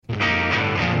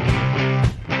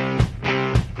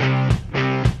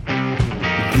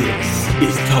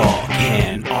Tall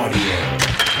Can Audio.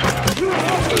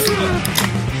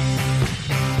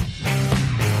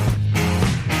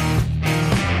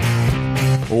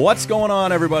 What's going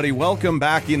on, everybody? Welcome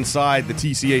back inside the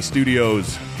TCA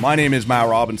studios. My name is Matt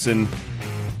Robinson.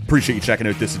 Appreciate you checking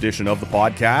out this edition of the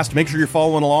podcast. Make sure you're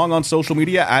following along on social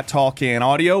media at Tall Can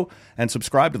Audio and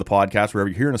subscribe to the podcast wherever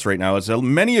you're hearing us right now. As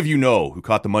many of you know who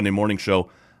caught the Monday morning show,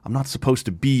 I'm not supposed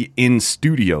to be in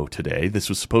studio today. This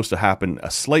was supposed to happen a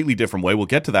slightly different way. We'll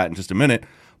get to that in just a minute.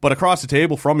 But across the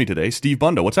table from me today, Steve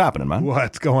Bundo. What's happening, man?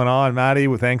 What's going on, Matty?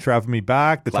 Well, thanks for having me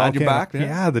back. Glad you're back.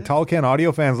 Yeah, the Tall Can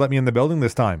Audio fans let me in the building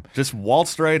this time. Just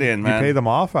waltzed right in, man. You pay them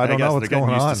off? I don't know what's going on.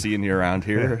 They're getting used to seeing you around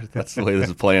here. That's the way this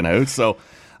is playing out. So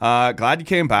glad you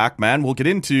came back, man. We'll get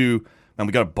into, and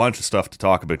we got a bunch of stuff to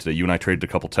talk about today. You and I traded a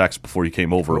couple texts before you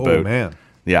came over about. Oh, man.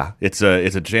 Yeah, it's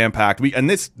a jam-packed week. And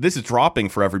this is dropping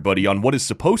for everybody on what is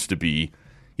supposed to be,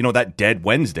 you know, that dead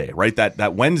Wednesday, right?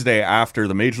 That Wednesday after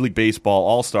the Major League Baseball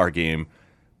All-Star Game,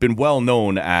 been well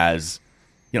known as,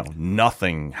 you know,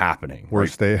 nothing happening.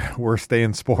 Worst day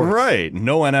in sports. Right.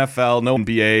 No NFL, no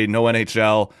NBA, no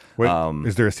NHL. Wait,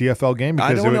 is there a CFL game?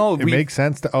 Because I don't know. It makes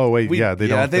sense to. Oh wait,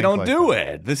 they don't do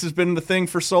it. This has been the thing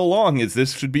for so long. Is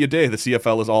this should be a day the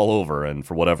CFL is all over, and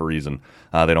for whatever reason,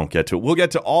 they don't get to it. We'll get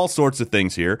to all sorts of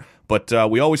things here, but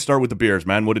we always start with the beers,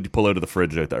 man. What did you pull out of the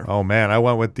fridge out there? Oh man, I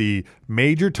went with the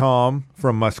Major Tom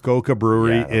from Muskoka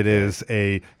Brewery. Yeah, okay. It is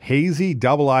a hazy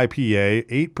double IPA,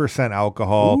 8%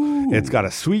 alcohol. Ooh. It's got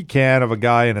a sweet can of a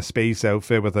guy in a space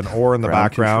outfit with an oar in the Ground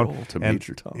background. control to And-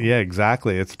 Major Tom. Yeah,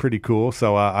 exactly. It's pretty cool.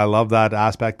 So I love that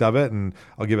aspect of it, and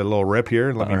I'll give it a little rip here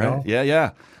and let me know.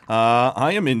 Yeah.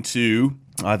 I am into.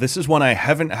 This is one I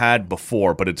haven't had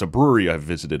before, but it's a brewery I've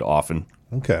visited often.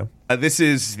 Okay. This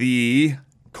is the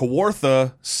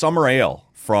Kawartha Summer Ale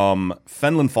from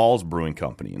Fenland Falls Brewing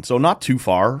Company. And so not too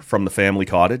far from the family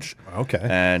cottage. Okay.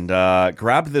 And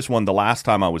grabbed this one the last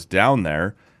time I was down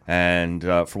there. And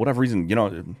for whatever reason, you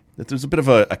know, there's a bit of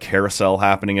a carousel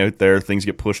happening out there. Things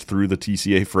get pushed through the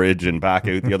TCA fridge and back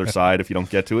out the other side if you don't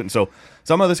get to it. And so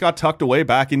some of this got tucked away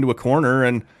back into a corner,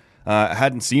 and I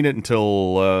hadn't seen it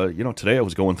until, today I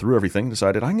was going through everything,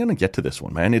 decided I'm going to get to this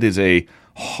one, man. It is a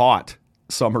hot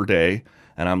summer day,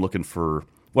 and I'm looking for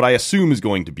what I assume is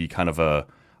going to be kind of a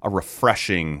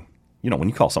refreshing, you know, when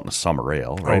you call something a summer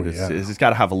ale, right? Oh, yeah. It's got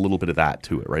to have a little bit of that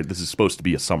to it, right? This is supposed to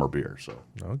be a summer beer, so.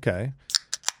 Okay.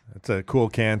 It's a cool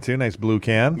can, too. Nice blue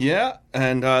can. Yeah,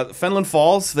 and Fenland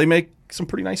Falls, they make some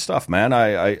pretty nice stuff, man.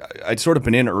 I'd sort of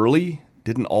been in early,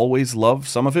 didn't always love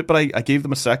some of it, but I gave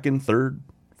them a second, third,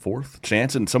 fourth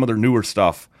chance, and some of their newer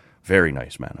stuff, very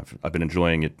nice, man. I've been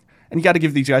enjoying it. And you got to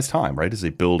give these guys time, right, as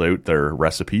they build out their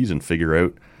recipes and figure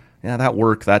out, yeah,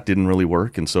 that didn't really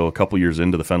work. And so a couple years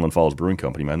into the Fenland Falls Brewing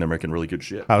Company, man, they're making really good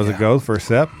shit. How does it go? First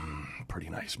sip? Pretty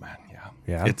nice, man, yeah.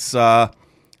 Yeah. It's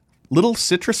little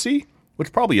citrusy,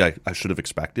 which probably I should have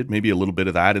expected. Maybe a little bit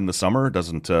of that in the summer.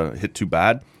 Doesn't hit too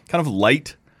bad. Kind of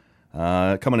light,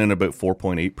 coming in about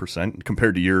 4.8%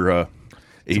 compared to your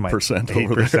 8%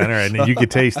 over there. 8%er, and you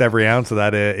could taste every ounce of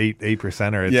that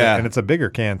 8%er. Yeah. And it's a and it's a bigger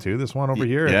can, too. This one over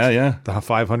here. Yeah. The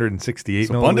 568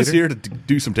 So milliliter. Bunda's here to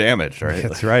do some damage, right?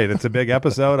 That's right. It's a big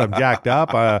episode. I'm jacked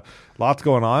up. Lots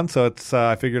going on, so it's.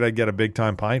 I figured I'd get a big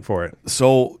time pint for it.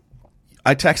 So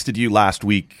I texted you last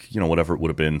week, you know, whatever it would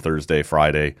have been, Thursday,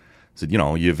 Friday. Said, you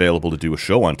know, you available to do a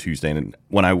show on Tuesday? And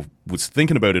when I was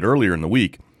thinking about it earlier in the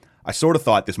week, I sort of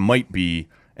thought this might be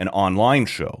an online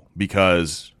show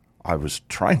because I was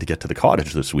trying to get to the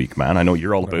cottage this week, man. I know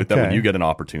you're all about that when you get an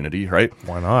opportunity, right?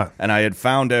 Why not? And I had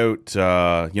found out,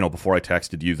 before I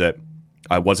texted you that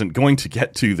I wasn't going to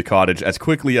get to the cottage as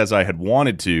quickly as I had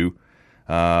wanted to.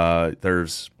 They're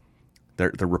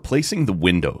replacing the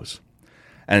windows,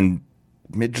 and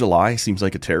mid-July seems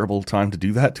like a terrible time to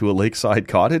do that to a lakeside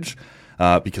cottage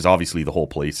because obviously the whole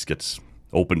place gets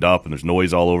opened up and there's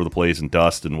noise all over the place and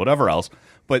dust and whatever else.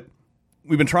 But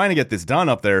we've been trying to get this done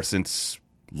up there since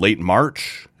late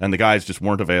March, and the guys just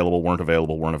weren't available.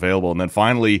 And then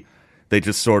finally they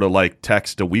just sort of like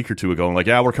text a week or two ago and like,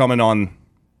 yeah, we're coming on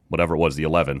whatever it was, the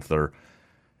 11th.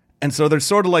 And so there's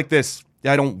sort of like this,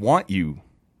 I don't want you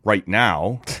right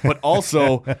now, but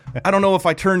also I don't know if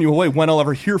I turn you away when I'll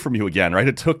ever hear from you again, right?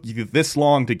 It took you this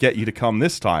long to get you to come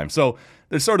this time. So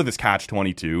there's sort of this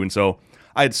catch-22. And so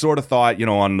I had sort of thought, you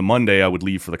know, on the Monday I would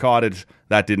leave for the cottage.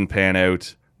 That didn't pan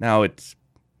out. Now it's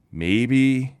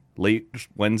maybe late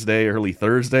Wednesday, early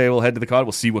Thursday, we'll head to the cottage.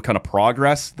 We'll see what kind of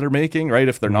progress they're making, right?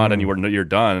 If they're not anywhere near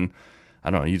done,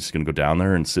 I don't know, you're just going to go down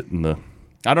there and sit in the...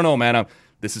 I don't know, man.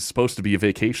 this is supposed to be a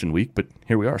vacation week, but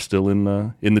here we are still in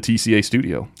the TCA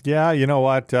studio. Yeah, you know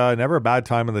what? Never a bad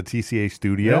time in the TCA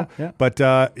studio. Yeah. But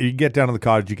you get down to the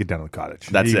cottage, you get down to the cottage.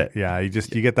 That's it. Yeah, you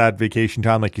get that vacation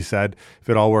time, like you said. If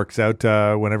it all works out,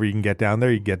 whenever you can get down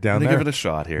there, you get down there. Give it a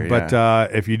shot here. But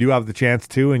if you do have the chance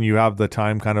to, and you have the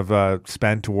time kind of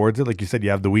spent towards it, like you said, you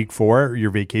have the week for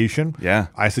your vacation. Yeah.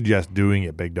 I suggest doing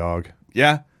it, big dog.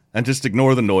 Yeah. And just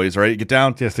ignore the noise, right? You get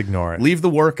down. Just ignore it. Leave the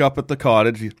work up at the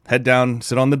cottage. You head down,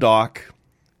 sit on the dock.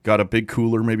 Got a big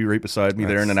cooler maybe right beside me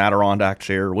there in an Adirondack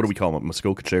chair. What do we call them?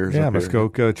 Muskoka chairs? Yeah,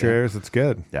 Muskoka chairs. It's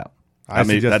good. Yeah. I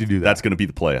suggest you do that. That's going to be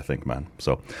the play, I think, man.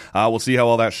 So we'll see how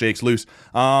all that shakes loose.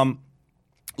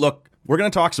 Look, we're going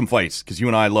to talk some fights because you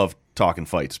and I love talking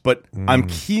fights. But I'm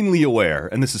keenly aware,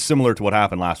 and this is similar to what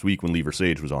happened last week when Lever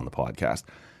Sage was on the podcast,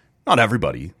 not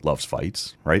everybody loves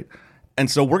fights, right? And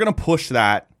so we're going to push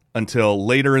that until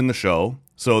later in the show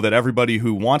so that everybody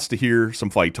who wants to hear some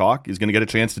fight talk is going to get a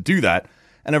chance to do that.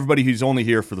 And everybody who's only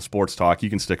here for the sports talk, you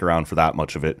can stick around for that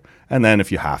much of it. And then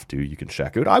if you have to, you can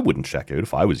check out. I wouldn't check out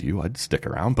if I was you. I'd stick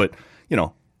around. But, you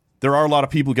know, there are a lot of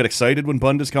people who get excited when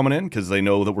Bunda's coming in because they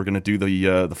know that we're going to do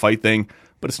the fight thing.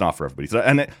 But it's not for everybody. So,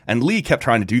 and Lee kept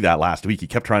trying to do that last week. He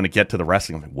kept trying to get to the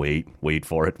wrestling. I'm like, wait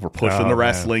for it. We're pushing the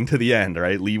wrestling to the end,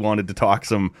 right? Lee wanted to talk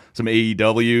some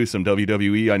AEW, some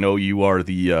WWE. I know you are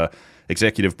the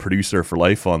executive producer for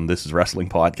life on This Is Wrestling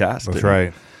podcast. That's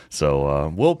right.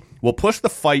 So we'll push the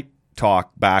fight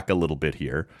talk back a little bit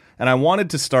here. And I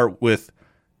wanted to start with,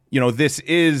 you know, this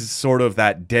is sort of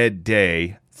that dead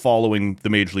day following the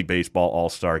Major League Baseball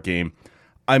All-Star Game.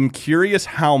 I'm curious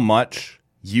how much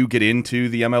you get into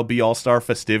the MLB All-Star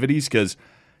festivities, because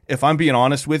if I'm being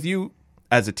honest with you,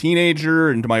 as a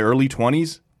teenager into my early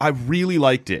 20s, I really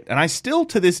liked it. And I still,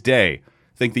 to this day,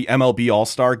 think the MLB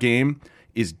All-Star Game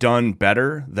is done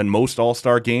better than most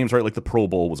All-Star games, right? Like the Pro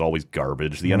Bowl was always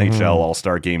garbage. The NHL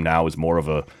All-Star Game now is more of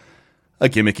a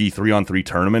gimmicky 3-on-3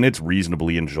 tournament. It's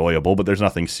reasonably enjoyable, but there's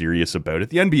nothing serious about it.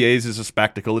 The NBA's is a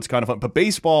spectacle. It's kind of fun. But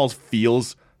baseball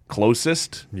feels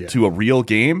closest to a real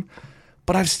game.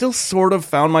 But I've still sort of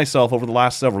found myself over the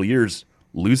last several years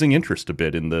losing interest a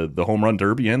bit in the home run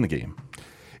derby and the game.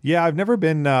 Yeah, I've never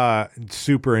been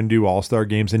super into All-Star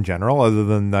games in general, other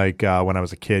than like when I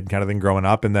was a kid kind of thing growing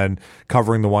up, and then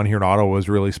covering the one here in Ottawa was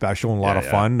really special and a lot of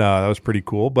fun. That was pretty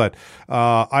cool. But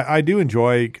I do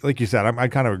enjoy, like you said, I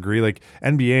kind of agree. Like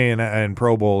NBA and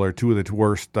Pro Bowl are two of the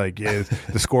worst. Like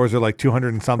the scores are like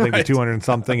 200 and something to 200 and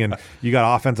something, and you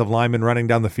got offensive linemen running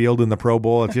down the field in the Pro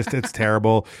Bowl. It's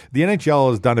terrible. The NHL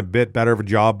has done a bit better of a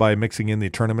job by mixing in the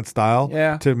tournament style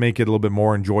to make it a little bit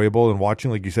more enjoyable and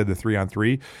watching, like you said, the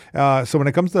 3-on-3. So when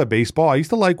it comes to baseball, I used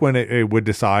to like when it would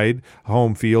decide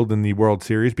home field in the World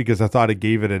Series because I thought it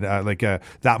gave it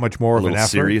that much more of an effort.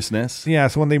 Seriousness. Yeah,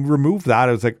 so when they removed that,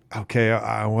 I was like, okay,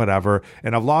 whatever.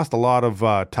 And I've lost a lot of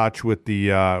touch with the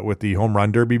home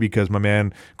run derby because my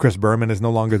man Chris Berman is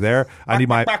no longer there. I need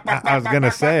my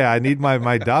I need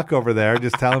my duck over there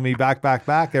just telling me back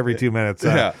every 2 minutes.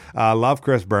 I love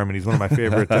Chris Berman. He's one of my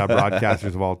favorite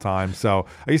broadcasters of all time. So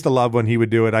I used to love when he would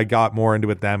do it. I got more into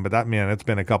it then, but it's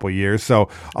been a couple years. So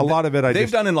a lot of it,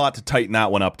 they've done a lot to tighten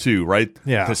that one up too, right?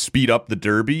 Yeah. To speed up the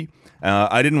derby.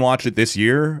 I didn't watch it this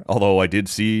year, although I did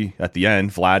see at the end,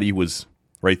 Vladdy was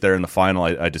right there in the final.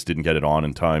 I just didn't get it on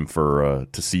in time for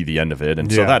to see the end of it.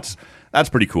 And so that's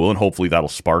pretty cool. And hopefully that'll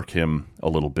spark him a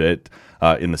little bit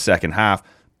in the second half.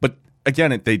 But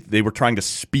again, they were trying to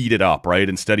speed it up, right?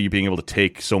 Instead of you being able to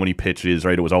take so many pitches,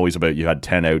 right? It was always about you had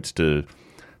 10 outs to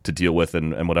deal with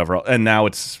and whatever. And now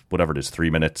it's whatever it is,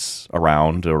 3 minutes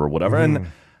around or whatever. And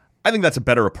I think that's a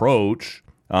better approach.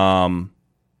 And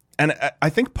I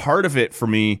think part of it for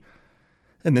me,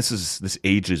 and this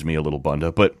ages me a little,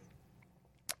 Bunda, but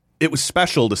it was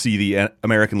special to see the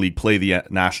American League play the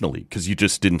National League because you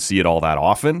just didn't see it all that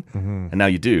often. And now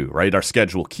you do, right? Our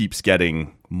schedule keeps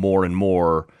getting more and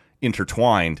more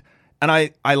intertwined. And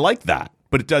I like that,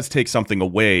 but it does take something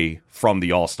away from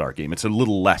the All-Star game. It's a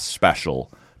little less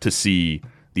special to see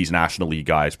these National League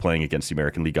guys playing against the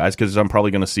American League guys because I'm probably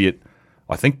going to see it,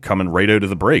 I think, coming right out of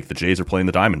the break. The Jays are playing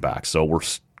the Diamondbacks, so we're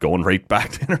going right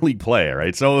back to interleague play,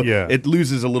 right? So it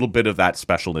loses a little bit of that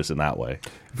specialness in that way.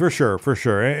 For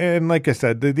sure. And like I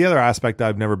said, the other aspect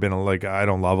I've never been I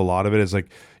don't love a lot of it is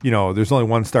there's only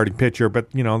one starting pitcher, but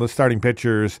the starting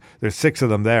pitchers, there's 6 of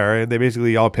them there. They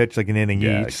basically all pitch like an inning each.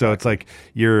 Exactly. So it's like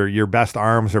your best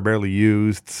arms are barely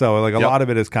used. So a lot of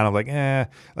it is kind of like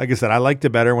I said, I liked it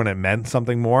better when it meant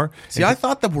something more. See, I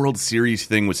thought the World Series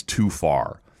thing was too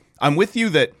far. I'm with you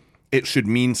that it should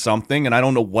mean something, and I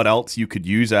don't know what else you could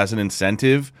use as an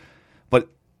incentive, but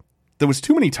there was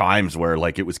too many times where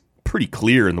it was pretty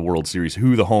clear in the World Series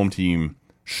who the home team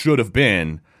should have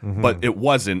been, but it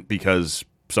wasn't because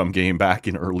some game back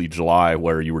in early July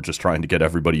where you were just trying to get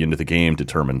everybody into the game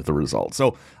determined the result.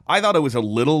 So I thought it was a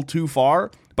little too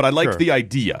far, but I liked the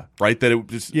idea, right? That it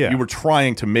just you were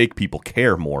trying to make people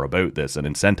care more about this and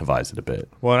incentivize it a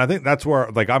bit. Well, and I think that's where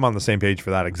I'm on the same page for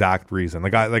that exact reason.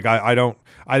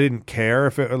 I didn't care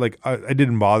if it it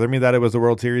didn't bother me that it was the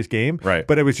World Series game, right?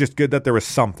 But it was just good that there was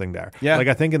something there. Yeah,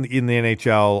 I think in the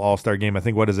NHL All-Star game, I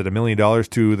think what is it, $1 million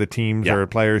to the teams or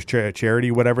players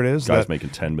charity, whatever it is. Guys making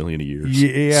 $10 million a year.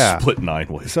 Yeah, split 9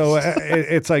 ways. So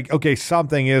it's like, okay,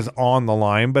 something is on the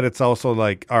line, but it's also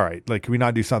like, all right, like, can we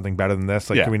not do something better than this?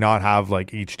 Like, can we not have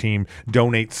like each team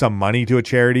donate some money to a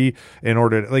charity in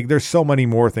order to, like, there's so many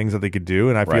more things that they could do,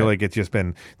 and I feel like it's just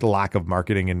been the lack of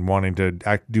marketing and wanting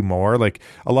to do more. Like,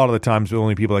 a lot of the times the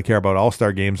only people that care about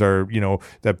All-Star games are,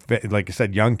 that, like I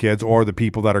said, young kids or the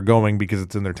people that are going because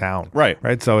it's in their town. Right.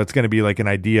 So it's going to be like an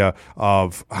idea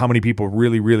of how many people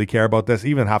really, really care about this.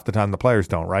 Even half the time the players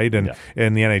don't, right? And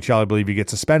in the NHL, I believe you get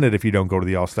suspended if you don't go to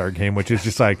the All-Star game, which is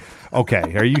just like,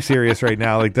 okay, are you serious right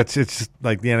now? Like, it's just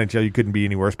like the NHL, you couldn't be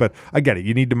any worse. But I get it.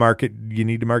 You need to market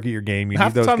your game.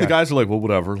 Half the time the guys are like, well,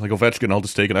 whatever. Like, Ovechkin, I'll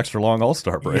just take an extra long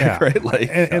All-Star break, right? Like,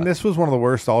 and this was one of the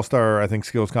worst All-Star, I think,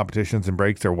 skills competitions and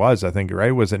breaks there was, I think,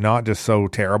 right? Was it not just so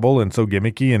terrible and so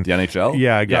gimmicky? And the NHL?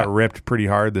 Yeah, it got ripped pretty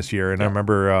hard this year. And I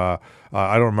remember,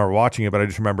 I don't remember watching it, but I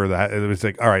just remember that it was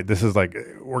like, all right, this is like,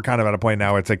 we're kind of at a point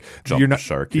now. It's like, you're not,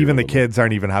 even the kids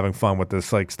aren't even having fun with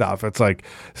this like stuff. It's like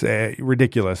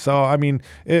ridiculous. So, I mean,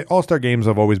 All-Star games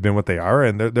have always been what they are,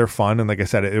 and they're fun. And like I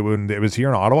said, when it was here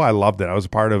in Ottawa, I loved it. I was a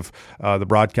part of the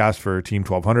broadcast for Team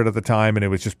 1200 at the time, and it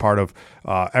was just part of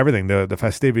everything, the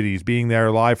festivities, being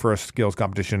there live for a skills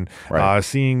competition,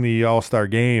 seeing the All-Star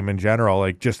game in general,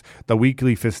 like just the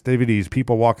weekly festivities,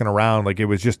 people walking around. Like, it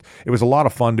was a lot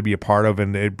of fun to be a part of,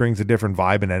 and it brings a different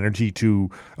vibe and energy to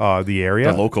the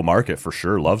area. The local market for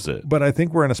sure loves it. But I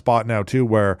think we're in a spot now too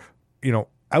where,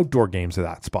 outdoor games are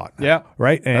that spot now,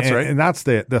 right? And, that's right. And that's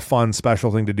the fun,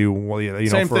 special thing to do. Well,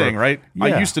 Same thing, right?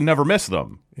 I used to never miss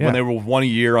them when they were one a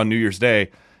year on New Year's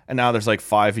Day. And now there's like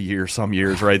 5 a year some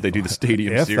years, right? They do the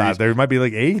stadium series. That, there might be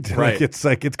like 8. Right. It's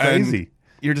crazy. And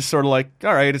you're just sort of like,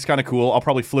 all right, it's kind of cool. I'll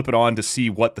probably flip it on to see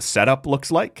what the setup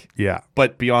looks like. Yeah.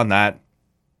 But beyond that,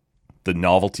 the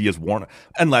novelty is worn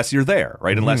unless you're there,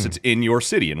 right? Unless it's in your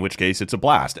city, in which case it's a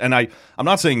blast. And I'm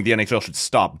not saying the NHL should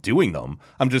stop doing them.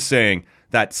 I'm just saying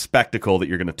that spectacle that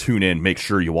you're going to tune in, make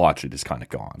sure you watch it, is kind of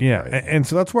gone. Yeah, right? and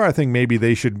so that's where I think maybe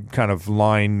they should kind of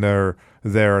line their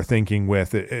thinking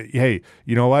with, hey,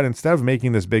 you know what? Instead of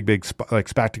making this big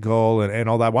spectacle and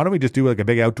all that, why don't we just do like a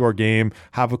big outdoor game,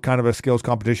 have a kind of a skills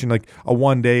competition, like a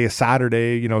one day, a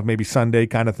Saturday, maybe Sunday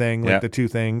kind of thing, like the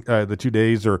 2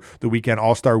 days, or the weekend,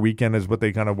 All-Star weekend is what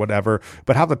they kind of whatever.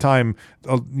 But half the time,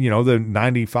 the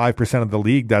 95% of the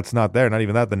league that's not there, not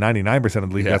even that, the 99% of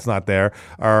the league that's not there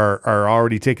are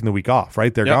already taking the week off,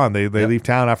 right? They're gone. They leave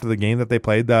town after the game that they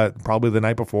played probably the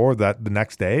night before, the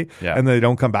next day, and they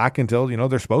don't come back until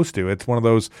they're supposed to. It's one of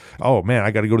those, oh man,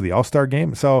 I got to go to the All-Star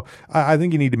game. So I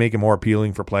think you need to make it more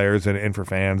appealing for players and for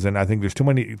fans. And I think there's too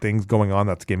many things going on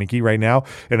that's gimmicky right now.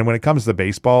 And when it comes to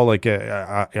baseball, like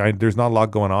there's not a lot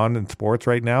going on in sports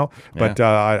right now. But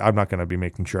I'm not going to be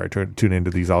making sure I tune into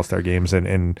these All-Star games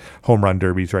and home run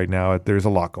derbies right now. There's a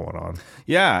lot going on.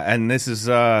 Yeah, and this is,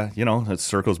 it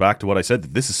circles back to what I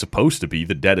said. This is supposed to be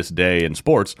the deadest day in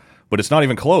sports, but it's not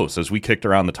even close as we kicked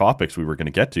around the topics we were going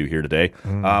to get to here today.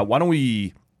 Why don't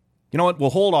we, we'll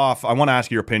hold off. I want to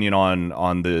ask your opinion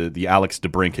on the Alex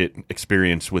DeBrincat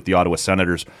experience with the Ottawa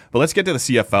Senators, but let's get to the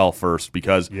CFL first,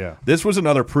 because this was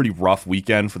another pretty rough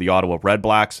weekend for the Ottawa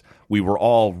REDBLACKS. We were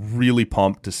all really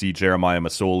pumped to see Jeremiah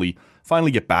Masoli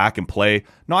finally get back and play,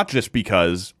 not just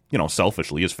because,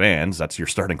 selfishly as fans, that's your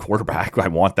starting quarterback. I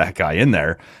want that guy in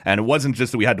there. And it wasn't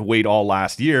just that we had to wait all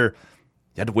last year.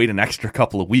 You had to wait an extra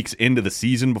couple of weeks into the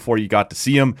season before you got to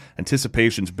see him.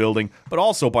 Anticipation's building. But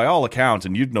also, by all accounts,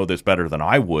 and you'd know this better than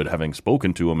I would, having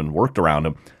spoken to him and worked around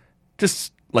him,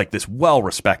 just like this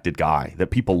well-respected guy that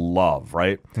people love,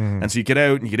 right? And so you get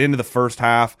out and you get into the first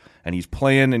half, and he's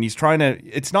playing, and he's trying to...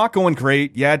 It's not going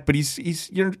great yet, but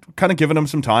he's kind of giving him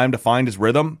some time to find his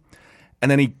rhythm.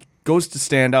 And then he goes to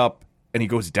stand up, and he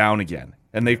goes down again.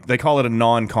 And they call it a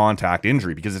non-contact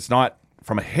injury because it's not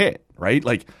from a hit,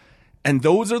 right? And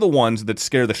those are the ones that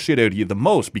scare the shit out of you the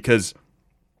most, because,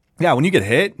 when you get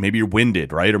hit, maybe you're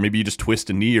winded, right? Or maybe you just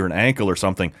twist a knee or an ankle or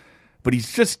something. But he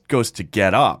just goes to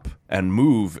get up and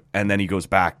move, and then he goes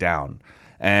back down.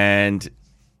 And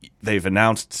they've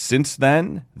announced since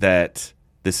then that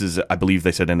this is, I believe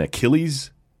they said, an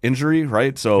Achilles injury,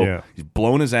 right? So he's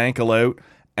blown his ankle out.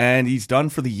 and he's done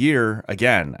for the year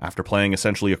again after playing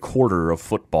essentially a quarter of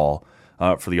football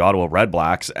for the Ottawa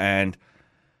REDBLACKS. And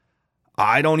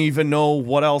I don't even know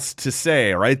what else to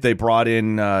say, right? They brought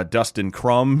in Dustin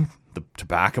Crum to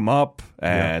back him up,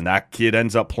 and that kid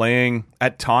ends up playing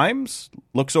at times,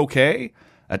 looks okay,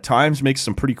 at times makes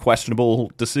some pretty questionable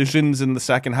decisions in the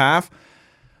second half.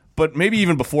 But maybe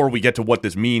even before we get to what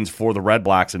this means for the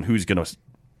REDBLACKS and who's going to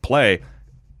play,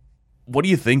 what do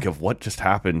you think of what just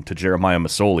happened to Jeremiah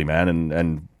Masoli, man?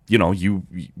 And you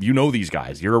know these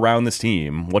guys. You're around this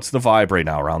team. What's the vibe right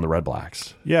now around the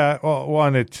REDBLACKS? Yeah, well,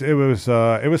 one, it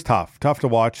was tough to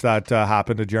watch that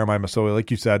happen to Jeremiah Masoli.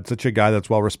 Like you said, such a guy that's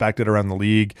well respected around the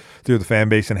league through the fan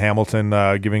base in Hamilton,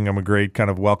 giving him a great kind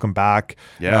of welcome back.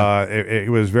 Yeah,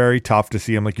 it was very tough to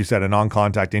see him, like you said, a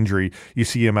non-contact injury. You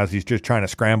see him as he's just trying to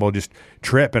scramble, just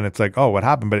trip, and it's like, oh, what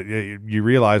happened? But you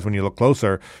realize when you look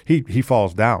closer, he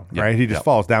falls down, right? He just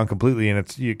falls down completely,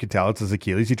 and you could tell it's his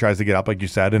Achilles. He tries to get up, like you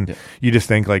said, and you just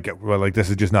think like this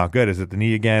is just not good. Is it the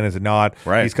knee again? Is it not?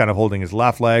 Right. He's kind of holding his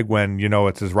left leg when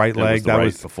it's his right leg. That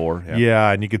was before.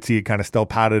 Yeah, and you could see it kind of still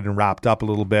padded and wrapped up a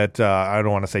little bit. I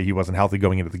don't want to say he wasn't healthy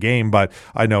going into the game, but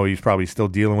I know he's probably still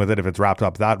dealing with it if it's wrapped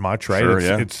up that much, right? Sure,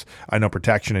 it's I know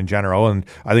protection in general, and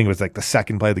I think it was like the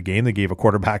second play of the game they gave a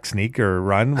quarterback sneak or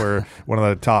run where one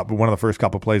of the first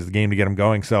couple of plays of the game to get him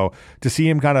going. So to see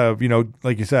him kind of,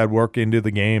 like you said, work into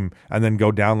the game and then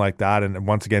go down like that and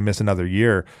once again miss another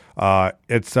year,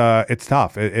 it's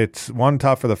tough. It's one,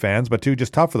 tough for the fans, but two,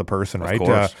 just tough for the person, right?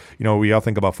 We all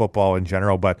think about football in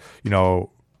general, but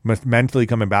mentally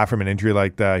coming back from an injury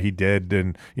like that he did,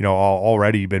 and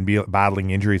already been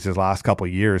battling injuries his last couple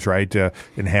of years, right?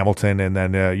 In Hamilton, and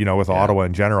then with Ottawa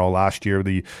in general last year,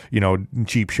 the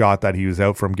cheap shot that he was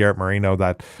out from Garrett Marino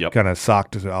that kind of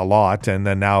sucked a lot, and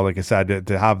then now, like I said,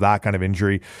 to have that kind of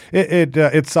injury,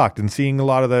 it sucked. And seeing a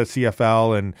lot of the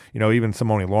CFL and even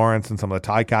Simone Lawrence and some of the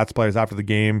Ticats players after the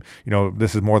game,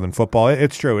 this is more than football.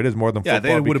 It's true, it is more than football. Yeah,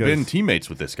 they would have been teammates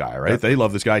with this guy, right? They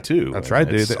love this guy too. That's right.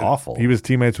 It's awful. He was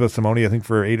teammates with Simone, I think,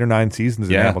 for 8 or 9 seasons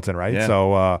in Hamilton, right? Yeah.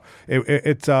 So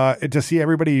it's to see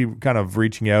everybody kind of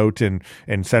reaching out and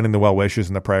sending the well wishes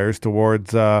and the prayers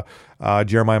towards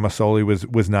Jeremiah Masoli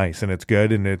was nice, and it's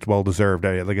good, and it's well deserved.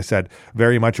 Like I said,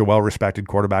 very much a well respected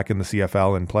quarterback in the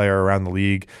CFL and player around the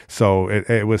league. So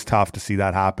it was tough to see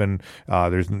that happen.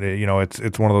 There's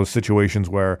it's one of those situations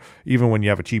where even when you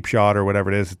have a cheap shot or whatever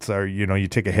it is, it's you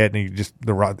take a hit and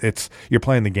you're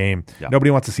playing the game. Yeah.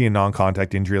 Nobody wants to see a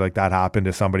non-contact injury like that happen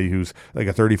to somebody who's like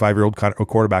a 35-year-old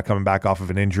quarterback coming back off of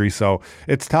an injury. So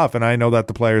it's tough, and I know that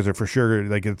the players are for sure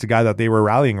like it's a guy that they were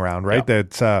rallying around, right? Yeah.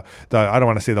 That's I don't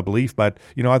want to say the belief, but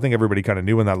I think everybody kind of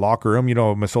knew in that locker room,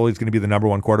 Masoli's going to be the number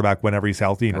one quarterback whenever he's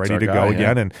healthy and ready to go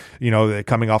again. And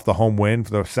coming off the home win,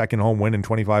 the second home win in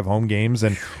 25 home games,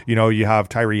 and you have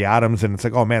Tyree Adams, and it's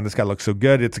like, oh man, this guy looks so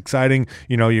good. It's exciting.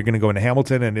 You're going to go into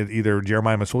Hamilton, and either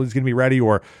Jeremiah Masoli's going to be ready,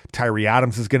 or Tyree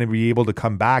Adams is going to be able to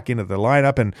come back into the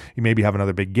lineup, and you maybe have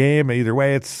another big game. Either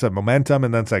way, it's momentum,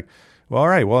 and then it's like, well, all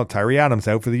right, well, Tyree Adams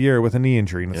out for the year with a knee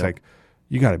injury, and it's like,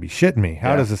 you got to be shitting me.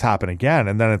 How does this happen again?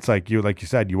 And then it's like you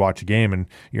said, you watch a game and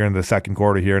you're in the second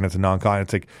quarter here and it's a non-con.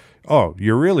 It's like, oh,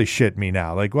 you're really shitting me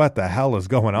now. Like, what the hell is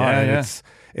going on? Yeah.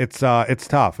 It's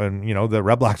tough. And, the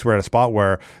REDBLACKS were at a spot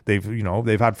where they've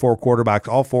had 4 quarterbacks,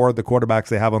 all 4 of the quarterbacks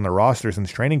they have on their roster since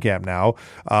training camp now,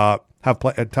 have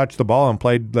touched the ball and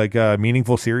played like a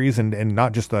meaningful series and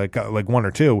not just like 1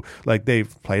 or 2. Like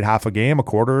they've played half a game, a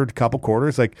quarter, a couple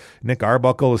quarters. Like Nick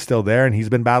Arbuckle is still there and he's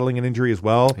been battling an injury as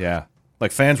well. Yeah.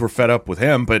 Like fans were fed up with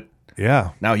him, but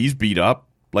now he's beat up.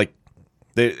 Like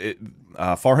Farhan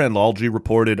Lalji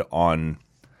reported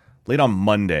late on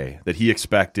Monday that he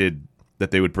expected that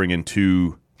they would bring in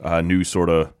 2 new sort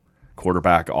of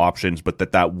quarterback options, but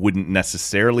that wouldn't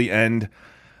necessarily end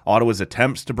Ottawa's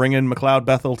attempts to bring in McLeod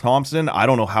Bethel Thompson. I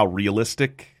don't know how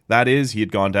realistic that is. He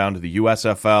had gone down to the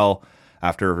USFL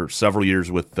after several years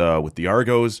with the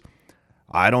Argos.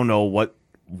 I don't know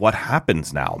what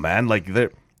happens now, man. Like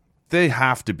they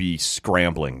have to be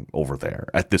scrambling over there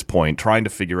at this point, trying to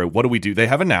figure out what do we do. They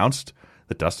have announced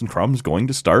that Dustin Crum's going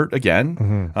to start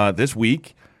again this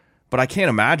week, but I can't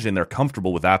imagine they're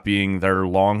comfortable with that being their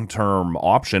long-term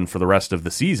option for the rest of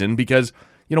the season because,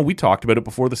 we talked about it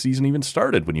before the season even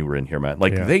started when you were in here, Matt.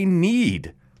 They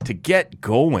need to get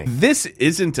going. This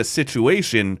isn't a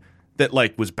situation that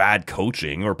was bad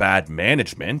coaching or bad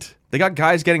management. They got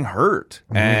guys getting hurt,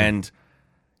 and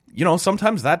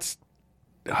sometimes that's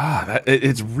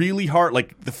it's really hard.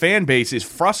 Like the fan base is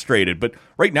frustrated, but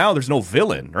right now there's no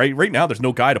villain, right? Right now there's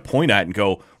no guy to point at and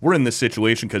go, we're in this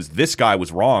situation because this guy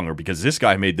was wrong or because this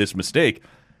guy made this mistake.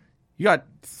 You got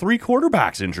 3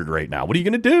 quarterbacks injured right now. What are you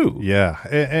going to do? Yeah.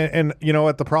 And you know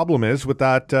what the problem is with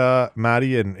that,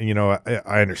 Matty, and, you know,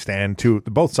 I understand, too,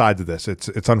 both sides of this.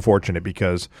 It's unfortunate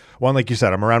because, one, like you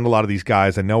said, I'm around a lot of these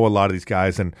guys. I know a lot of these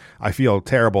guys, and I feel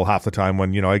terrible half the time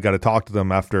when, you know, I got to talk to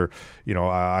them after, you know,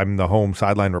 I'm the home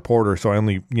sideline reporter, so I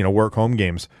only, you know, work home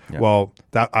games. Yeah. Well,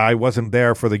 that I wasn't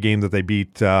there for the game that they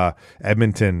beat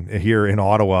Edmonton here in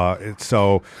Ottawa.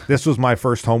 So this was my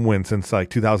first home win since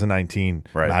like 2019,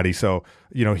 right. Matty. So,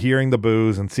 you know, hearing the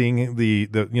boos and seeing the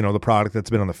you know, the product that's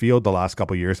been on the field the last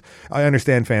couple of years, I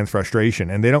understand fans' frustration,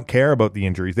 and they don't care about the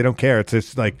injuries. They don't care. It's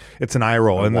just like it's an eye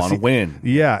roll. They want to win.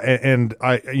 Yeah, and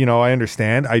I, you know, I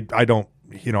understand. I don't.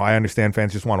 You know, I understand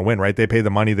fans just want to win, right? They pay the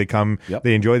money, they come,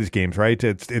 they enjoy these games, right?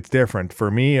 It's different for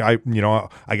me. I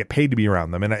get paid to be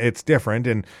around them, and it's different,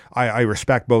 and I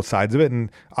respect both sides of it. And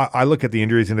I look at the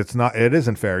injuries, and it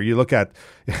isn't fair. You look at,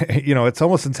 you know, it's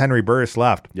almost since Henry Burris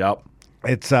left. Yep.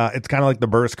 It's kind of like the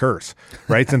Burris curse,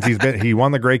 right? Since he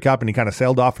won the Grey Cup and he kind of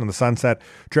sailed off into the sunset.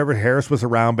 Trevor Harris was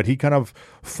around, but he kind of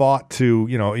fought to,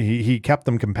 you know, he kept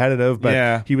them competitive,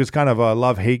 but he was kind of a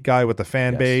love-hate guy with the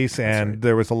fan base, and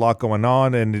there was a lot going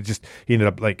on, and he ended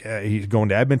up like he's going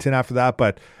to Edmonton after that.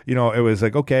 But, you know, it was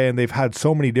like, okay, and they've had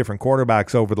so many different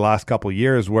quarterbacks over the last couple of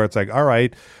years where it's like, all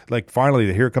right, like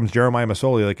finally here comes Jeremiah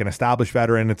Masoli, like an established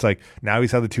veteran. It's like now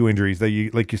he's had the 2 injuries that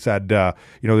you, like you said,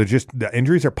 you know, the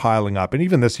injuries are piling up. And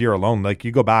even this year alone, like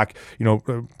you go back, you know,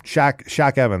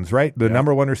 Shaq Evans, right? The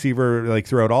number 1 receiver, like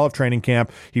throughout all of training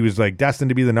camp, he was like destined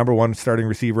to be the number 1 starting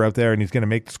receiver out there, and he's going to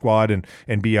make the squad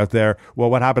and be out there. Well,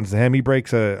 what happens to him? He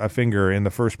breaks a finger in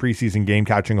the first preseason game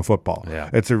catching a football. Yeah.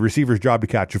 It's a receiver's job to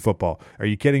catch a football. Are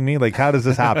you kidding me? Like, how does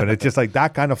this happen? It's just like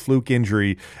that kind of fluke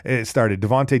injury. It started.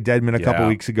 Devontae Dedmon a couple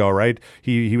weeks ago, right?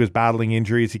 He was battling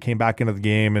injuries. He came back into the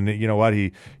game, and you know what?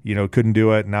 He, you know, couldn't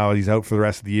do it. Now he's out for the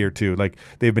rest of the year too. Like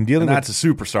they've been dealing with. That's a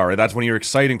superstar. That's when you're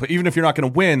exciting. But even if you're not going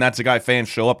to win, that's a guy fans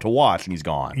show up to watch, and he's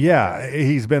gone. Yeah,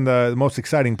 he's been the most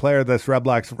exciting player this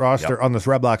REDBLACKS roster on this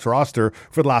REDBLACKS roster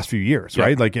for the last few years,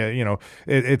 right? Like you know,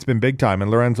 it's been big time.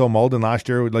 And Lorenzo Molden last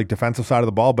year, like defensive side of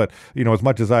the ball, but you know, as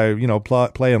much as I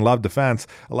play and love defense,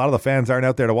 a lot of the fans aren't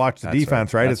out there to watch the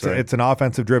defense, right? It's an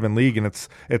offensive driven league, and it's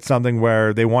something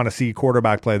where they want to see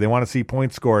quarterback play, they want to see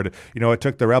points scored. You know, it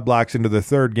took the REDBLACKS into the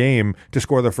 3rd game to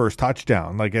score their first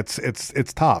touchdown. Like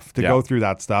it's tough to go through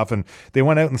that stuff. And they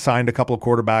went out and signed a couple of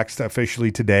quarterbacks officially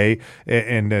today,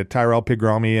 and Tyrell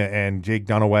Pigrami and Jake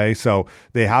Dunaway. So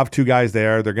they have 2 guys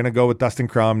there. They're going to go with Dustin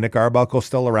Crum. Nick Arbuckle's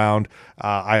still around.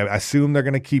 I assume they're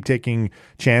going to keep taking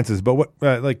chances. But what,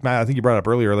 like Matt, I think you brought up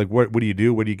earlier, like what do you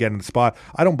do? What do you get in the spot?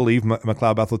 I don't believe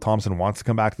McLeod Bethel Thompson wants to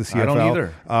come back to the CFL. I don't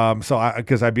either. So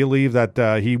because I believe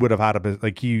that he would have had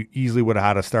he easily would have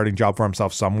had a starting job for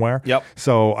himself somewhere. Yep.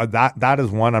 So that is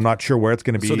one. I'm not sure where it's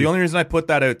going to be. So the only reason I put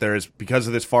that out there is because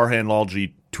of this Farhan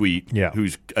Lalji tweet,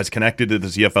 who's as connected to the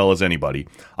CFL as anybody.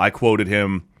 I quoted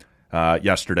him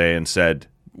yesterday and said,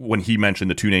 when he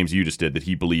mentioned the 2 names you just did, that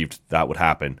he believed that would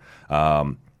happen.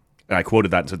 And I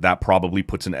quoted that and said that probably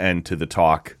puts an end to the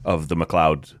talk of the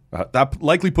McLeod. That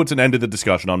likely puts an end to the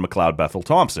discussion on McLeod Bethel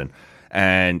Thompson.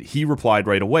 And he replied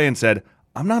right away and said,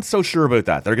 I'm not so sure about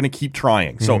that. They're going to keep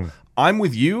trying. So I'm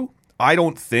with you. I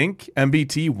don't think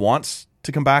MBT wants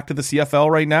to come back to the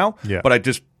CFL right now. Yeah. But I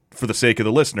just, for the sake of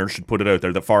the listener, should put it out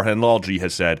there that Farhan Lalji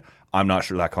has said, I'm not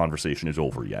sure that conversation is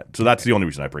over yet. So that's the only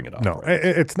reason I bring it up. No,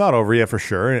 it's not over yet for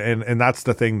sure. And that's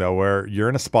the thing, though, where you're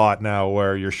in a spot now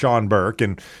where you're Sean Burke,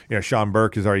 and you know Sean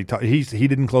Burke is already he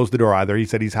didn't close the door either. He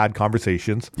said he's had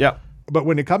conversations. Yeah. But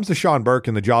when it comes to Sean Burke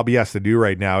and the job he has to do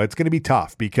right now, it's going to be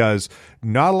tough because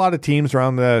not a lot of teams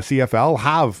around the CFL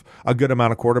have a good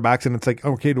amount of quarterbacks. And it's like,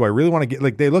 okay, do I really want to get,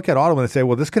 like, they look at Ottawa and they say,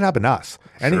 well, this could happen to us.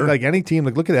 Any team,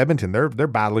 like, look at Edmonton. They're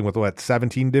battling with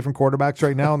 17 different quarterbacks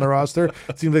right now on their roster.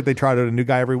 It seems like they try out a new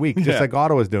guy every week, just like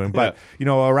Ottawa's doing. But, you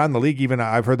know, around the league, even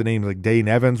I've heard the names like Dane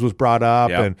Evans was brought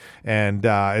up. And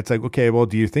it's like, okay, well,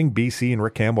 do you think BC and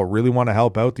Rick Campbell really want to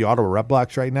help out the Ottawa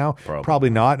REDBLACKS right now?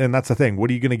 Probably not. And that's the thing. What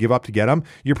are you going to give up to get them?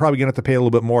 You're probably going to have to pay a little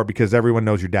bit more because everyone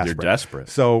knows you're desperate. You're desperate.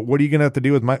 So what are you going to have to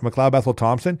do with McLeod Bethel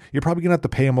Thompson? You're probably going to have to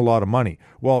pay him a lot of money.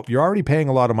 Well, you're already paying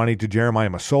a lot of money to Jeremiah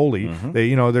Masoli. They,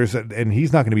 you know, and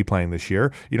he's not going to be playing this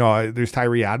year. You know, there's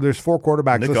Tyree Adler. There's 4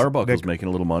 quarterbacks. Nick Arbuckle's making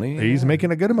a little money. He's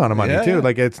making a good amount of money too.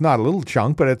 Like it's not a little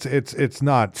chunk, but it's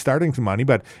not starting some money,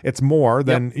 but it's more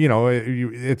than you know.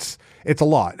 It's a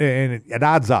lot, and it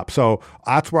adds up. So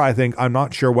that's where I think I'm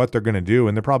not sure what they're going to do,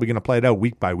 and they're probably going to play it out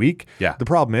week by week. Yeah. The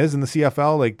problem is in the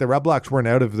CFL, like the REDBLACKS weren't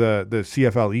out of the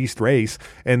CFL East race,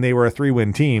 and they were a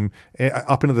 3-win team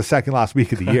up into the second last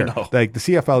week of the year. Like the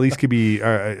CFL East could be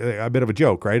a bit of a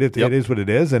joke, right? It is what it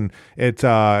is, and it's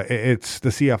the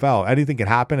CFL. Anything can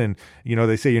happen, and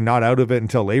they say you're not out of it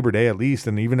until Labor Day at least,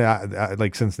 and even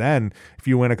like since then, if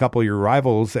you win a couple of your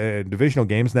rivals divisional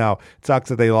games, now it sucks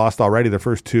that they lost already the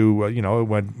first two.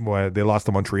 When they lost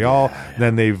to Montreal,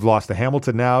 then they've lost to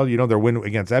Hamilton. Now their win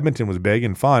against Edmonton was big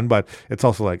and fun, but it's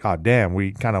also like, oh damn,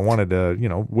 we kind of wanted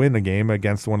to win a game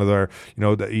against one of their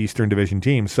the Eastern Division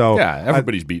teams. So yeah,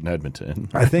 everybody's beating Edmonton.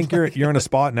 I think you're in a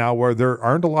spot now where there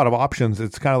aren't a lot of options.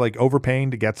 It's kind of like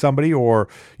overpaying to get somebody, or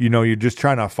you're just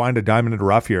trying to find a diamond in the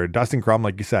rough here. Dustin Crum,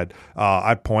 like you said,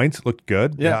 at points looked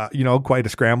good. Yeah, quite a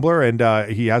scrambler, and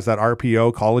he has that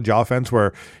RPO college offense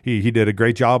where he did a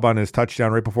great job on his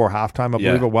touchdown right before halftime. I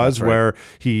believe it was, where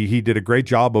he did a great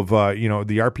job of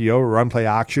the RPO run play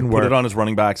action, put it on his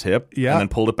running back's hip, and then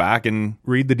pulled it back and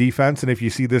read the defense. And if you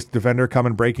see this defender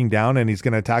coming breaking down and he's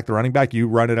going to attack the running back, you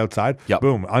run it outside.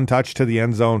 Boom, untouched to the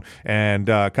end zone, and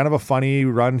kind of a funny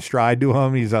run stride to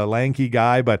him. He's a lanky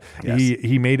guy, but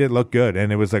he made it look good,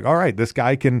 and it was like, all right, this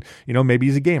guy can, maybe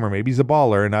he's a gamer, maybe he's a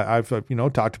baller. And I've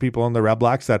talked to people on the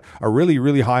REDBLACKS that are really,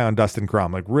 really high on Dustin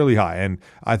Crum, like really high, and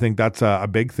I think that's a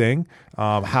big thing.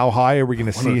 How high are we going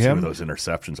to see him? Two of those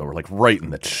interceptions over like right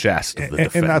in the chest of the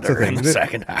defender, and that's the thing. In the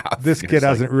second half. This kid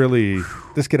hasn't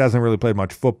really played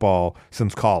much football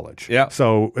since college. Yeah.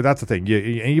 So that's the thing.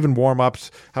 Even warm-ups,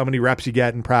 how many reps you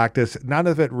get in practice, none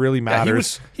of it really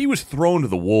matters. He was thrown to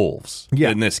the wolves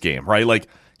in this game, right? Like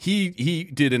he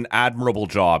did an admirable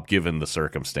job given the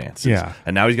circumstances. Yeah.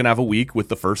 And now he's going to have a week with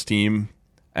the first team,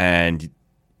 and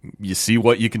you see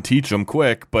what you can teach them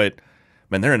quick, but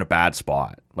man, they're in a bad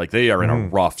spot. Like they are in a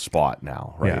rough spot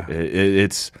now, right? Yeah.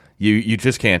 It's you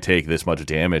just can't take this much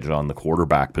damage on the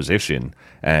quarterback position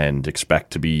and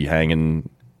expect to be hanging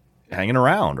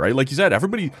around, right? Like you said,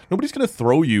 nobody's going to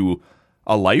throw you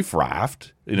a life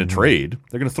raft in a trade.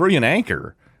 They're going to throw you an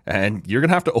anchor, and you're going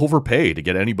to have to overpay to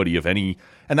get anybody of any.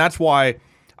 And that's why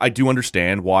I do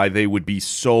understand why they would be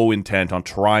so intent on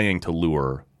trying to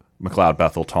lure McLeod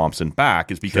Bethel Thompson back,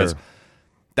 is because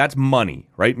that's money,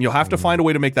 right? And you'll have to find a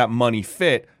way to make that money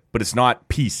fit, but it's not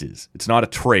pieces. It's not a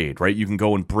trade, right? You can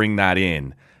go and bring that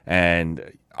in.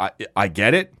 And I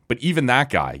get it, but even that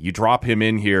guy, you drop him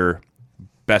in here,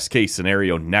 best case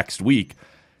scenario next week,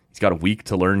 he's got a week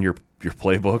to learn your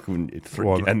playbook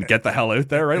and get the hell out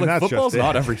there, right? Like football's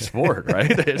not every sport,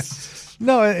 right?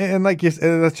 No, and like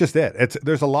that's just it.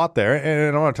 There's a lot there,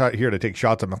 and I'm not here to take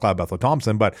shots at McLeod Bethel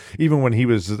Thompson, but even when he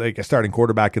was like a starting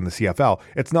quarterback in the CFL,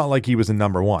 it's not like he was in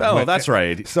number one. Oh, that's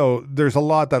right. So there's a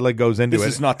lot that like goes into it.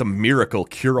 This is not the miracle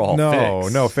cure-all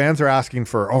fix. No. Fans are asking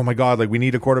for, oh my God, like we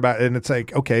need a quarterback, and it's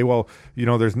like, okay, well,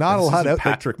 there's not a lot out.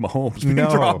 Patrick Mahomes being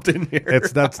dropped in here.